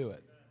said to do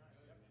it?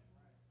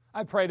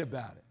 I prayed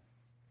about it.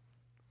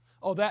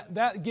 Oh,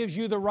 that gives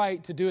you the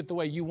right to do it the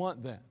way you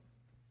want then.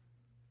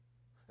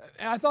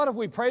 And I thought if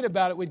we prayed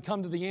about it, we'd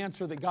come to the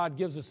answer that God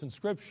gives us in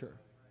Scripture.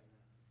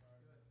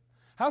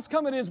 How's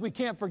come it is we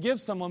can't forgive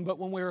someone, but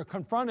when we're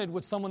confronted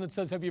with someone that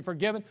says, have you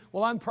forgiven?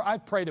 Well,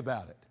 I've prayed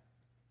about it.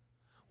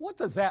 What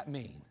does that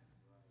mean?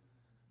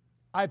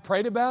 I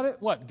prayed about it?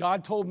 What,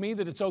 God told me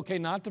that it's okay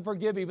not to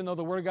forgive even though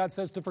the Word of God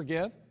says to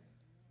forgive?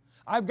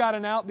 I've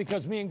gotten out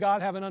because me and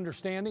God have an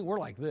understanding? We're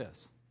like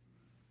this.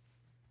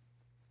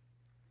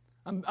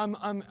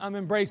 I'm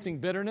embracing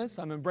bitterness.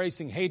 I'm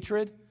embracing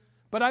hatred.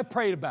 But I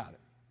prayed about it.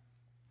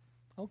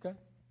 Okay.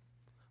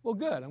 Well,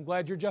 good. I'm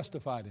glad you're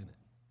justified in it.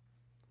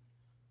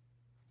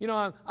 You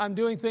know, I'm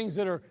doing things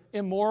that are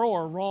immoral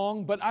or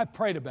wrong, but I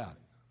prayed about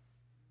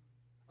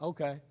it.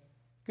 Okay.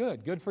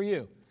 Good. Good for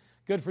you.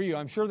 Good for you.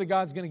 I'm sure that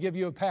God's going to give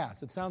you a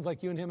pass. It sounds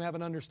like you and Him have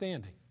an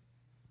understanding.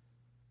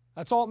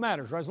 That's all that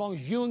matters, right? As long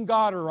as you and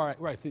God are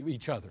right with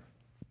each other.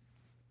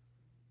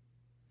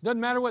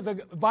 Doesn't matter what the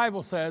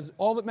Bible says.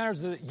 All that matters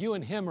is that you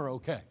and Him are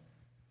okay.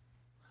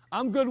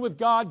 I'm good with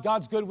God.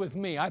 God's good with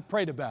me. I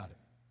prayed about it.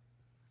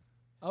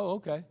 Oh,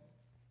 okay.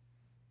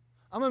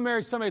 I'm going to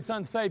marry somebody that's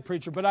unsaved,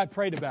 preacher, but I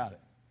prayed about it.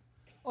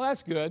 Oh,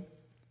 that's good.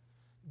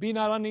 Be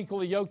not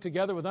unequally yoked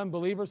together with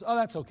unbelievers. Oh,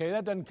 that's okay.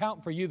 That doesn't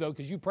count for you, though,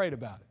 because you prayed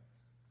about it.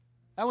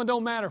 That one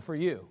don't matter for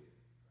you.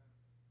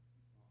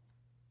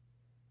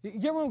 You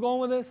get where I'm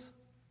going with this?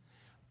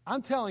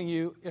 I'm telling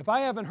you, if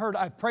I haven't heard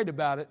I've prayed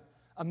about it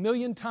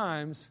 1,000,000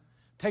 times,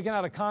 taken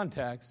out of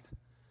context,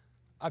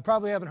 I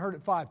probably haven't heard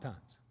it 5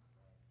 times.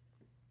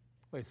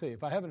 Wait, see,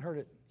 if I haven't heard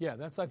it, yeah,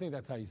 I think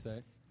that's how you say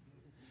it.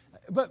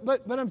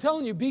 But I'm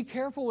telling you, be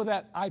careful with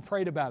that I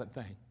prayed about it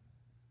thing.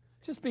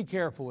 Just be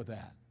careful with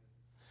that.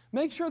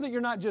 Make sure that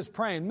you're not just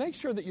praying. Make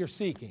sure that you're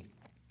seeking.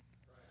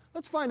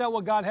 Let's find out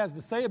what God has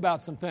to say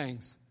about some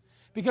things.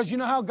 Because you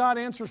know how God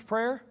answers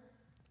prayer?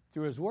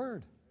 Through His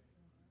Word.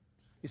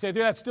 You say,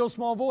 through that still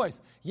small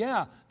voice.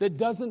 Yeah, that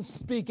doesn't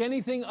speak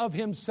anything of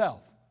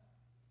Himself.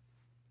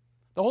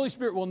 The Holy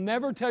Spirit will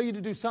never tell you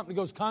to do something that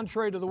goes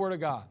contrary to the Word of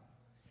God.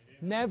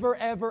 Never,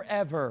 ever,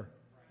 ever.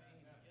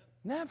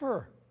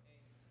 Never.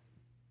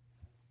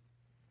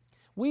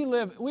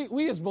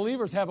 We as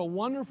believers have a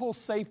wonderful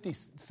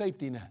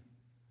safety net.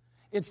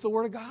 It's the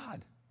Word of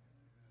God.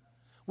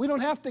 We don't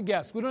have to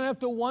guess. We don't have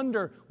to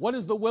wonder what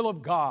is the will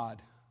of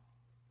God.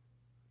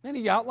 Man,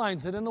 He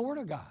outlines it in the Word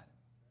of God.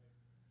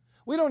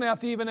 We don't have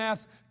to even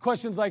ask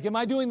questions like, am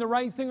I doing the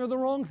right thing or the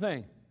wrong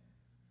thing?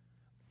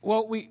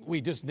 Well, we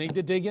just need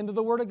to dig into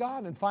the Word of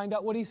God and find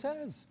out what He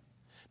says.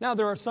 Now,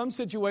 there are some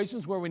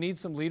situations where we need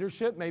some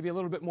leadership, maybe a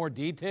little bit more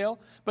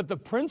detail, but the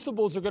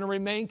principles are going to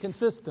remain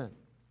consistent.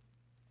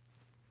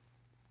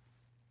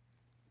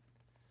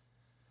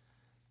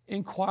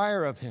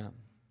 Inquire of Him.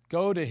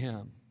 Go to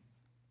Him.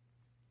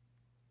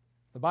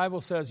 The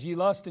Bible says, ye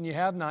lust and ye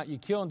have not, ye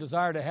kill and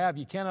desire to have,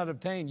 ye cannot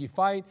obtain, ye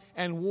fight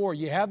and war,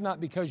 ye have not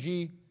because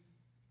ye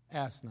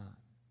ask not.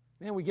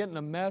 Man, we get in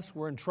a mess,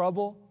 we're in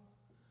trouble,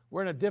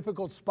 we're in a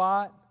difficult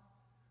spot,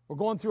 we're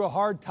going through a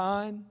hard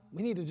time.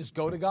 We need to just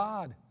go to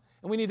God.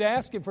 And we need to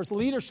ask Him for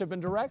leadership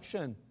and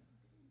direction.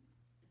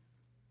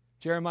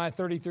 Jeremiah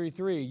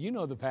 33:3, you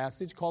know the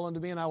passage, call unto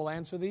me and I will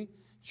answer thee,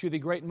 shew thee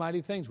great and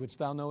mighty things which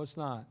thou knowest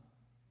not.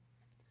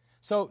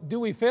 So, do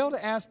we fail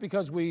to ask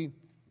because we're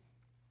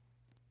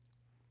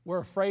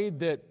afraid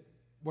that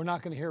we're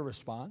not going to hear a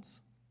response?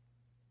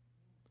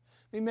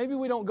 I mean, maybe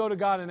we don't go to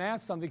God and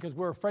ask something because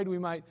we're afraid we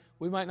might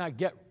not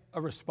get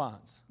a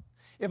response.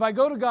 If I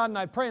go to God and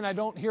I pray and I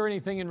don't hear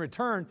anything in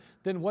return,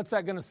 then what's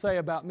that going to say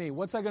about me?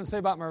 What's that going to say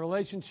about my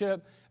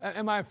relationship?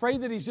 Am I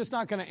afraid that He's just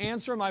not going to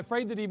answer? Am I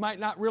afraid that He might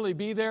not really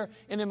be there?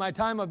 And in my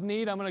time of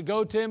need, I'm going to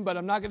go to Him, but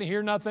I'm not going to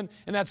hear nothing,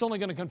 and that's only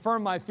going to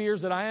confirm my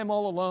fears that I am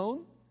all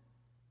alone?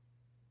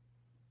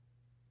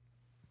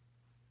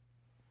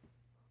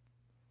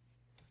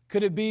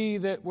 Could it be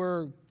that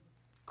we're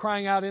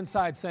crying out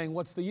inside saying,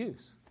 what's the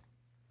use?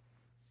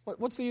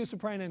 What's the use of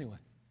praying anyway?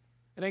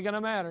 It ain't going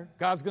to matter.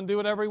 God's going to do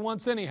whatever He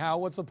wants anyhow.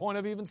 What's the point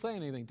of even saying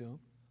anything to Him?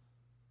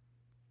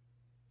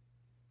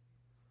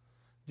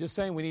 Just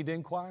saying we need to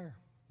inquire.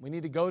 We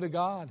need to go to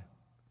God.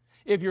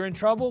 If you're in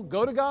trouble,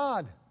 go to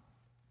God.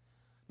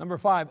 Number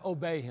 5,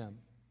 obey Him.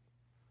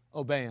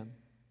 Obey Him.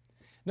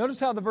 Notice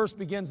how the verse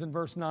begins in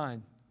verse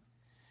 9.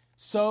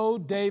 So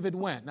David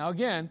went. Now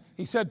again,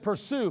 he said,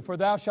 pursue, for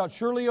thou shalt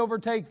surely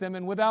overtake them,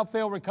 and without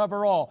fail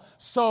recover all.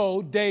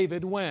 So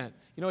David went.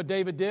 You know what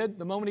David did?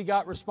 The moment he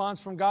got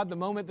response from God, the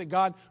moment that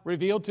God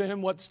revealed to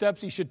him what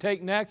steps he should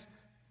take next,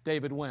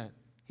 David went.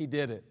 He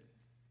did it.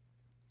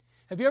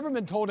 Have you ever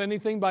been told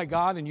anything by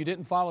God and you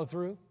didn't follow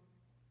through?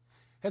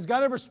 Has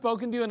God ever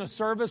spoken to you in a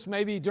service,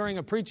 maybe during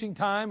a preaching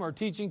time or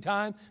teaching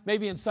time,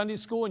 maybe in Sunday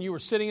school, and you were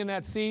sitting in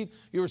that seat,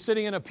 you were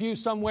sitting in a pew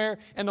somewhere,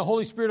 and the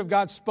Holy Spirit of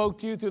God spoke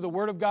to you through the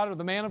Word of God or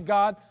the man of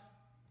God,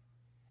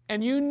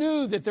 and you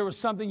knew that there was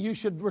something you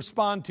should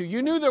respond to.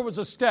 You knew there was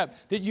a step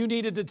that you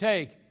needed to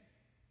take.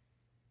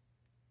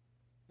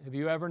 Have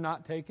you ever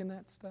not taken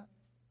that step?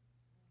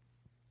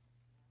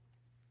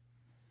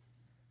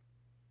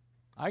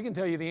 I can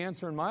tell you the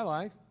answer in my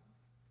life.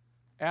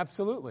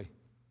 Absolutely.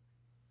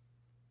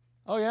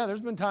 Oh yeah,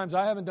 there's been times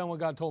I haven't done what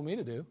God told me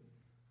to do.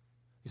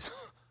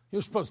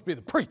 You're supposed to be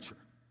the preacher.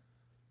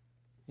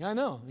 Yeah, I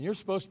know. And you're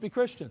supposed to be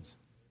Christians.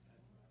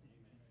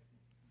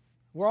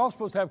 We're all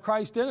supposed to have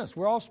Christ in us.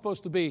 We're all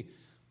supposed to be,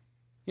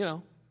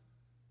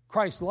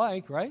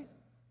 Christ-like, right?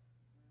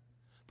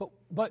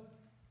 But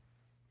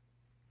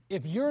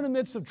if you're in the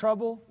midst of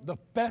trouble, the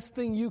best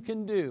thing you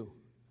can do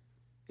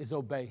is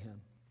obey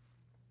Him.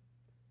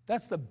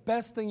 That's the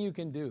best thing you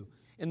can do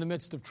in the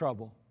midst of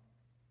trouble.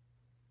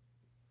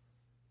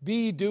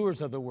 Be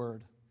doers of the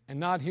word, and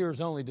not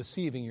hearers only,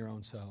 deceiving your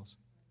own selves.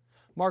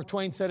 Mark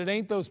Twain said, it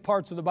ain't those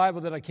parts of the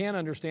Bible that I can't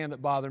understand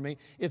that bother me.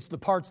 It's the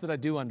parts that I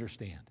do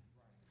understand.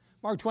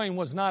 Mark Twain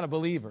was not a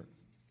believer,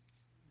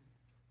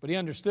 but he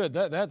understood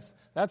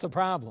that's a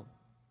problem.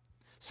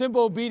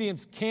 Simple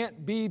obedience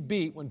can't be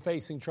beat when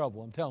facing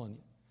trouble, I'm telling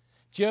you.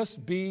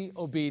 Just be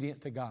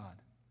obedient to God.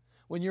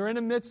 When you're in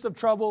the midst of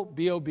trouble,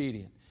 be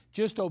obedient.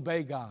 Just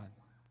obey God.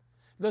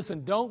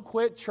 Listen, don't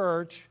quit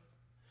church.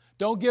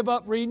 Don't give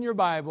up reading your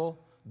Bible.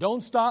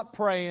 Don't stop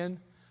praying.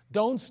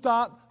 Don't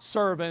stop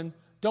serving.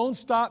 Don't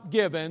stop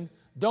giving.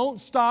 Don't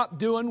stop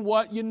doing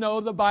what you know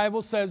the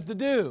Bible says to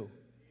do.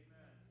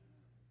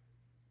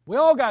 We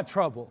all got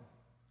trouble.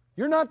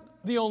 You're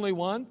not the only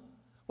one.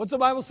 What's the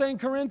Bible say in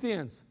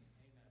Corinthians?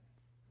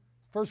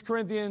 1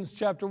 Corinthians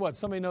chapter what?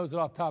 Somebody knows it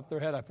off the top of their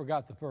head. I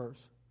forgot the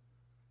verse.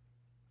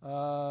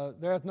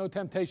 There hath no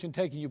temptation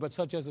taken you, but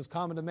such as is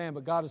common to man.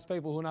 But God is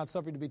faithful, who will not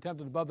suffer you to be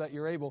tempted above that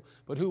you're able,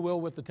 but who will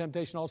with the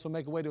temptation also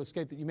make a way to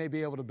escape, that you may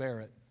be able to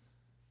bear it.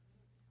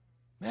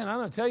 Man, I'm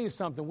going to tell you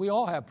something. We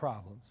all have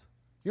problems.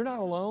 You're not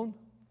alone.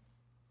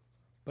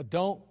 But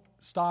don't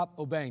stop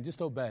obeying.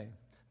 Just obey.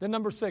 Then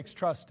number 6,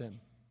 trust Him.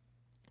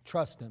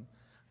 Trust Him.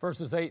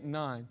 Verses 8 and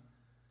 9.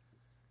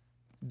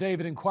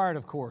 David inquired,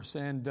 of course,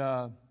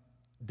 and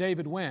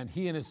David went,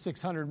 he and his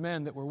 600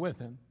 men that were with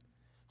him.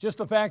 Just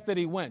the fact that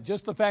he went,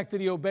 just the fact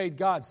that he obeyed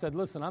God, said,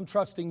 listen, I'm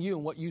trusting you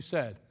and what you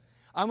said.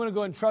 I'm going to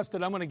go and trust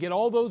it. I'm going to get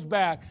all those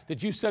back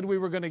that you said we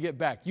were going to get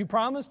back. You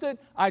promised it.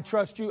 I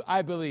trust you.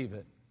 I believe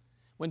it.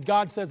 When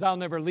God says, I'll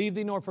never leave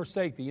thee nor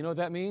forsake thee, you know what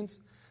that means?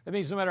 That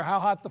means no matter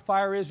how hot the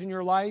fire is in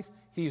your life,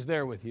 He's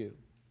there with you.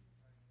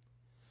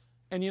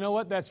 And you know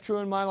what? That's true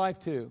in my life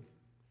too.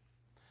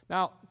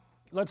 Now,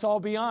 let's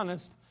all be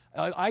honest.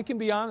 I can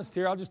be honest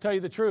here. I'll just tell you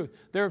the truth.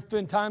 There have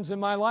been times in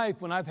my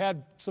life when I've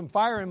had some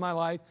fire in my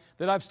life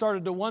that I've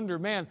started to wonder,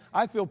 man,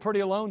 I feel pretty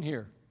alone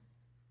here.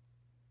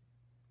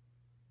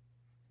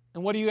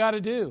 And what do you got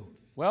to do?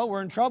 Well,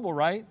 we're in trouble,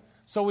 right?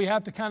 So we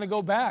have to kind of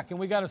go back and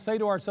we got to say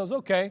to ourselves,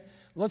 okay,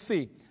 let's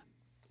see.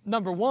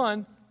 Number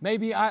 1,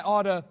 maybe I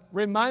ought to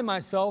remind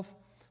myself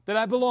that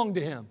I belong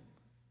to Him.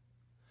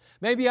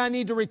 Maybe I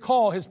need to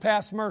recall His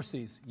past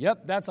mercies.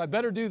 Yep, I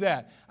better do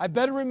that. I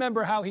better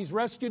remember how He's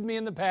rescued me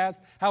in the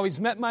past, how He's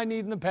met my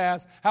need in the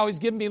past, how He's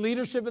given me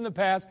leadership in the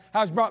past,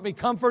 how He's brought me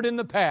comfort in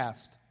the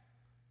past.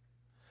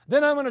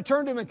 Then I'm going to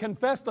turn to Him and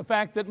confess the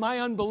fact that my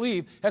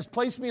unbelief has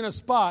placed me in a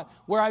spot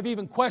where I've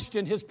even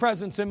questioned His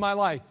presence in my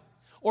life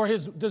or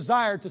His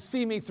desire to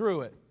see me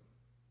through it.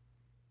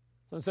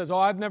 Someone says,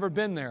 I've never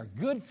been there.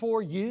 Good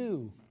for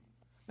you.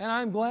 And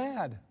I'm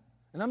glad.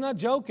 And I'm not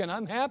joking.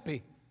 I'm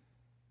happy.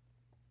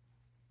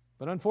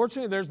 But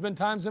unfortunately, there's been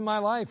times in my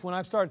life when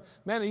I've started,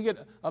 man, you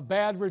get a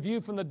bad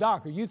review from the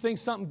doctor. You think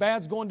something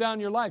bad's going down in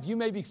your life. You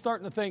may be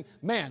starting to think,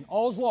 man,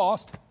 all's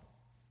lost.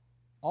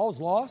 All's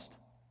lost?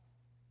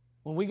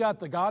 When we got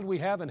the God we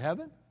have in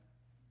heaven?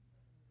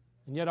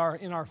 And yet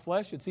in our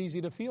flesh, it's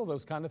easy to feel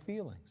those kind of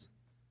feelings.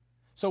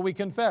 So we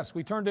confess.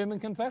 We turn to Him and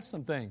confess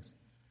some things.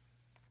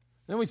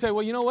 Then we say,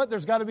 well, you know what?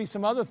 There's got to be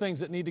some other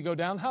things that need to go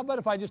down. How about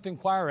if I just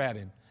inquire at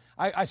Him?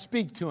 I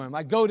speak to Him.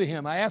 I go to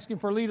Him. I ask Him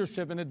for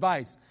leadership and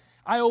advice.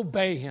 I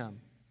obey Him.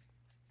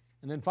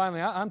 And then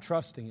finally, I'm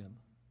trusting Him.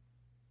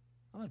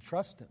 I'm going to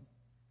trust Him.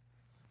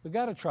 We've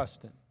got to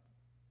trust Him.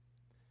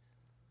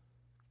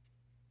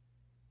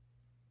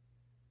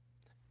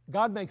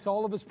 God makes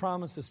all of His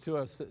promises to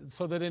us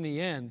so that in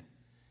the end,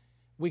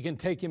 we can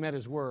take Him at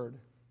His word.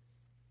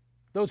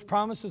 Those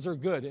promises are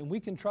good, and we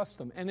can trust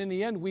them. And in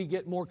the end, we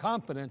get more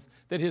confidence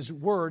that His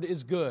word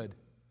is good,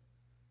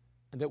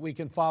 and that we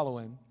can follow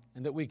Him,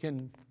 and that we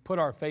can put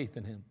our faith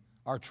in Him,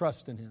 our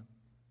trust in Him.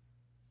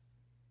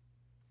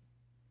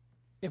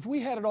 If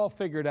we had it all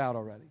figured out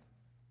already,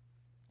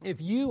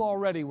 if you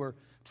already were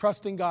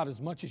trusting God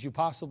as much as you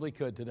possibly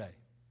could today,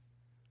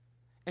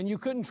 and you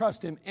couldn't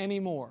trust Him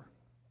anymore,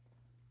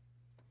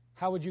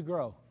 how would you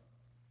grow?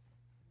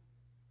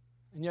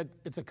 And yet,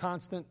 it's a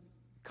constant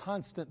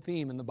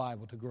theme in the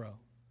Bible to grow.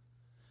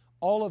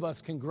 All of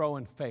us can grow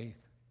in faith.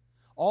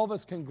 All of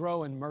us can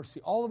grow in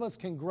mercy. All of us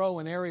can grow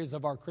in areas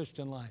of our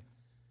Christian life.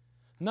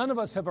 None of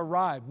us have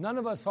arrived. None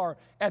of us are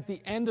at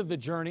the end of the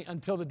journey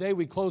until the day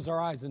we close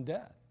our eyes in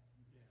death.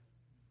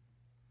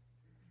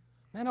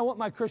 Man, I want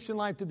my Christian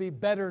life to be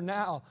better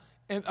now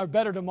or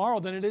better tomorrow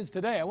than it is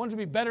today. I want it to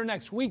be better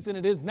next week than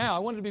it is now. I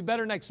want it to be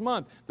better next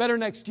month, better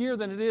next year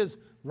than it is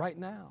right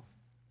now.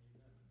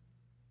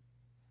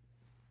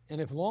 And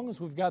as long as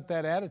we've got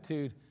that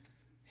attitude,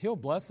 He'll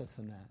bless us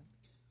in that.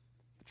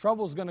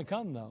 Trouble's going to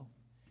come, though.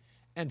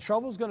 And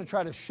trouble's going to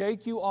try to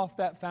shake you off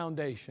that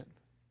foundation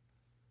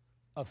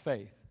of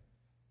faith.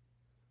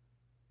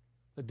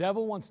 The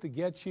devil wants to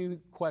get you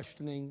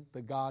questioning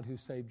the God who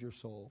saved your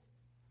soul.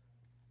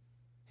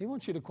 He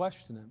wants you to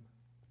question Him.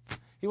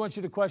 He wants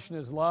you to question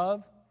His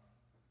love.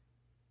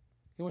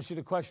 He wants you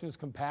to question His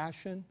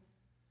compassion.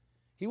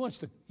 He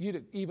wants you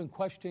to even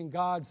question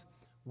God's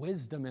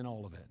wisdom in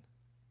all of it.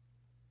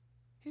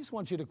 He just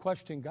wants you to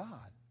question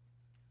God.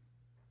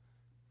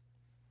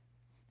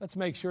 Let's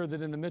make sure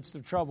that in the midst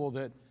of trouble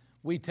that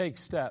we take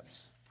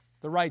steps,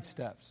 the right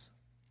steps,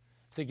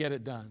 to get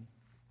it done.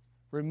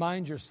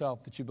 Remind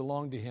yourself that you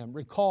belong to Him.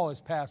 Recall His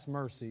past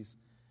mercies.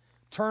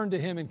 Turn to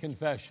Him in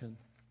confession.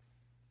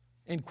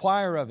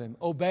 Inquire of Him.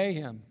 Obey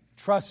Him.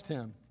 Trust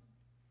Him.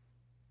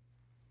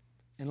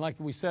 And like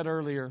we said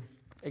earlier,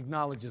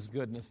 acknowledge His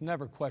goodness.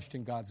 Never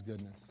question God's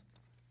goodness.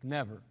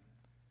 Never.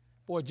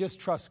 Boy, just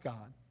trust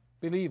God.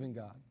 Believe in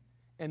God.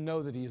 And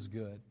know that He is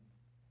good.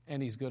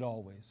 And He's good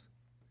always.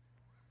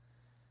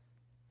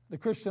 The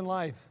Christian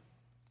life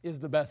is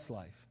the best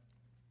life.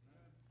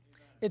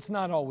 It's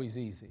not always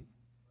easy.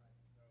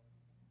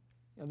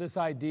 You know, this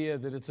idea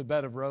that it's a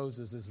bed of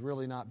roses is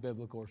really not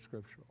biblical or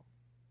scriptural.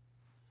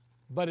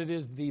 But it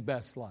is the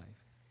best life.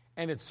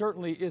 And it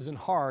certainly isn't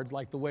hard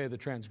like the way of the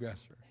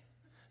transgressor.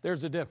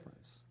 There's a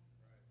difference.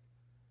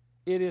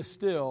 It is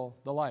still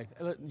the life.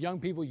 Young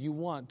people, you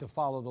want to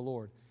follow the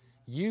Lord.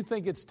 You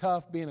think it's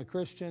tough being a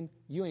Christian,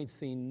 you ain't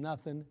seen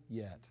nothing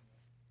yet.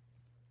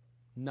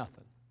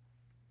 Nothing.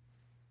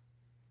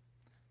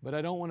 But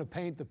I don't want to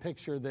paint the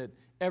picture that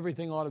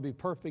everything ought to be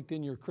perfect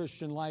in your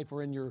Christian life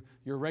or in your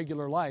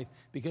regular life,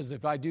 because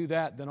if I do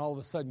that, then all of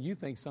a sudden you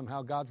think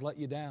somehow God's let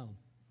you down.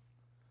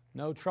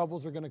 No,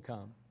 troubles are going to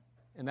come,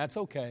 and that's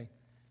okay.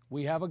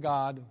 We have a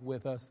God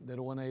with us that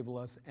will enable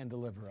us and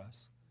deliver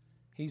us.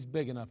 He's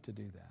big enough to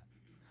do that.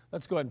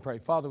 Let's go ahead and pray.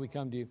 Father, we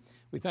come to You.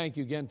 We thank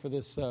You again for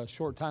this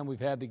short time we've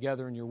had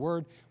together in Your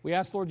Word. We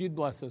ask, Lord, You'd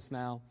bless us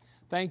now.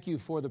 Thank You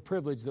for the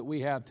privilege that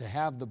we have to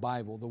have the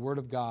Bible, the Word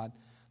of God.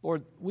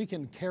 Lord, we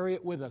can carry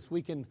it with us.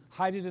 We can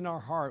hide it in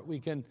our heart. We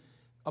can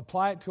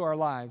apply it to our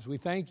lives. We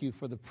thank You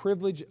for the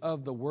privilege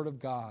of the Word of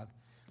God.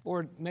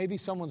 Lord, maybe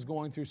someone's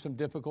going through some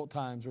difficult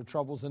times or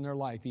troubles in their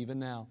life even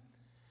now.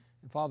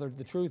 And Father,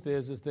 the truth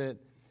is that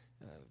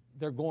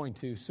they're going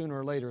to sooner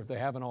or later if they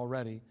haven't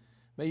already.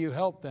 May You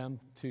help them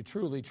to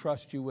truly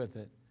trust You with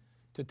it,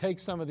 to take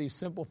some of these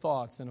simple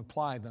thoughts and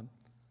apply them.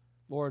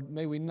 Lord,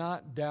 may we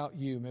not doubt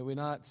You. May we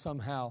not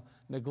somehow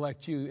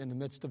neglect You in the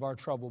midst of our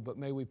trouble, but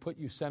may we put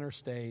You center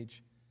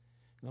stage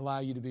and allow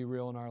You to be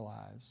real in our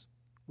lives.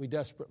 We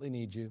desperately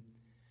need You.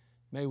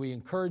 May we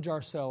encourage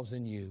ourselves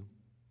in You.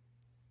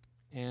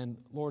 And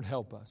Lord,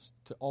 help us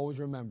to always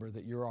remember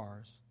that You're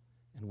ours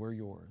and we're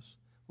Yours.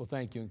 Well,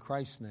 thank You in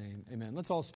Christ's name. Amen. Let's all stand.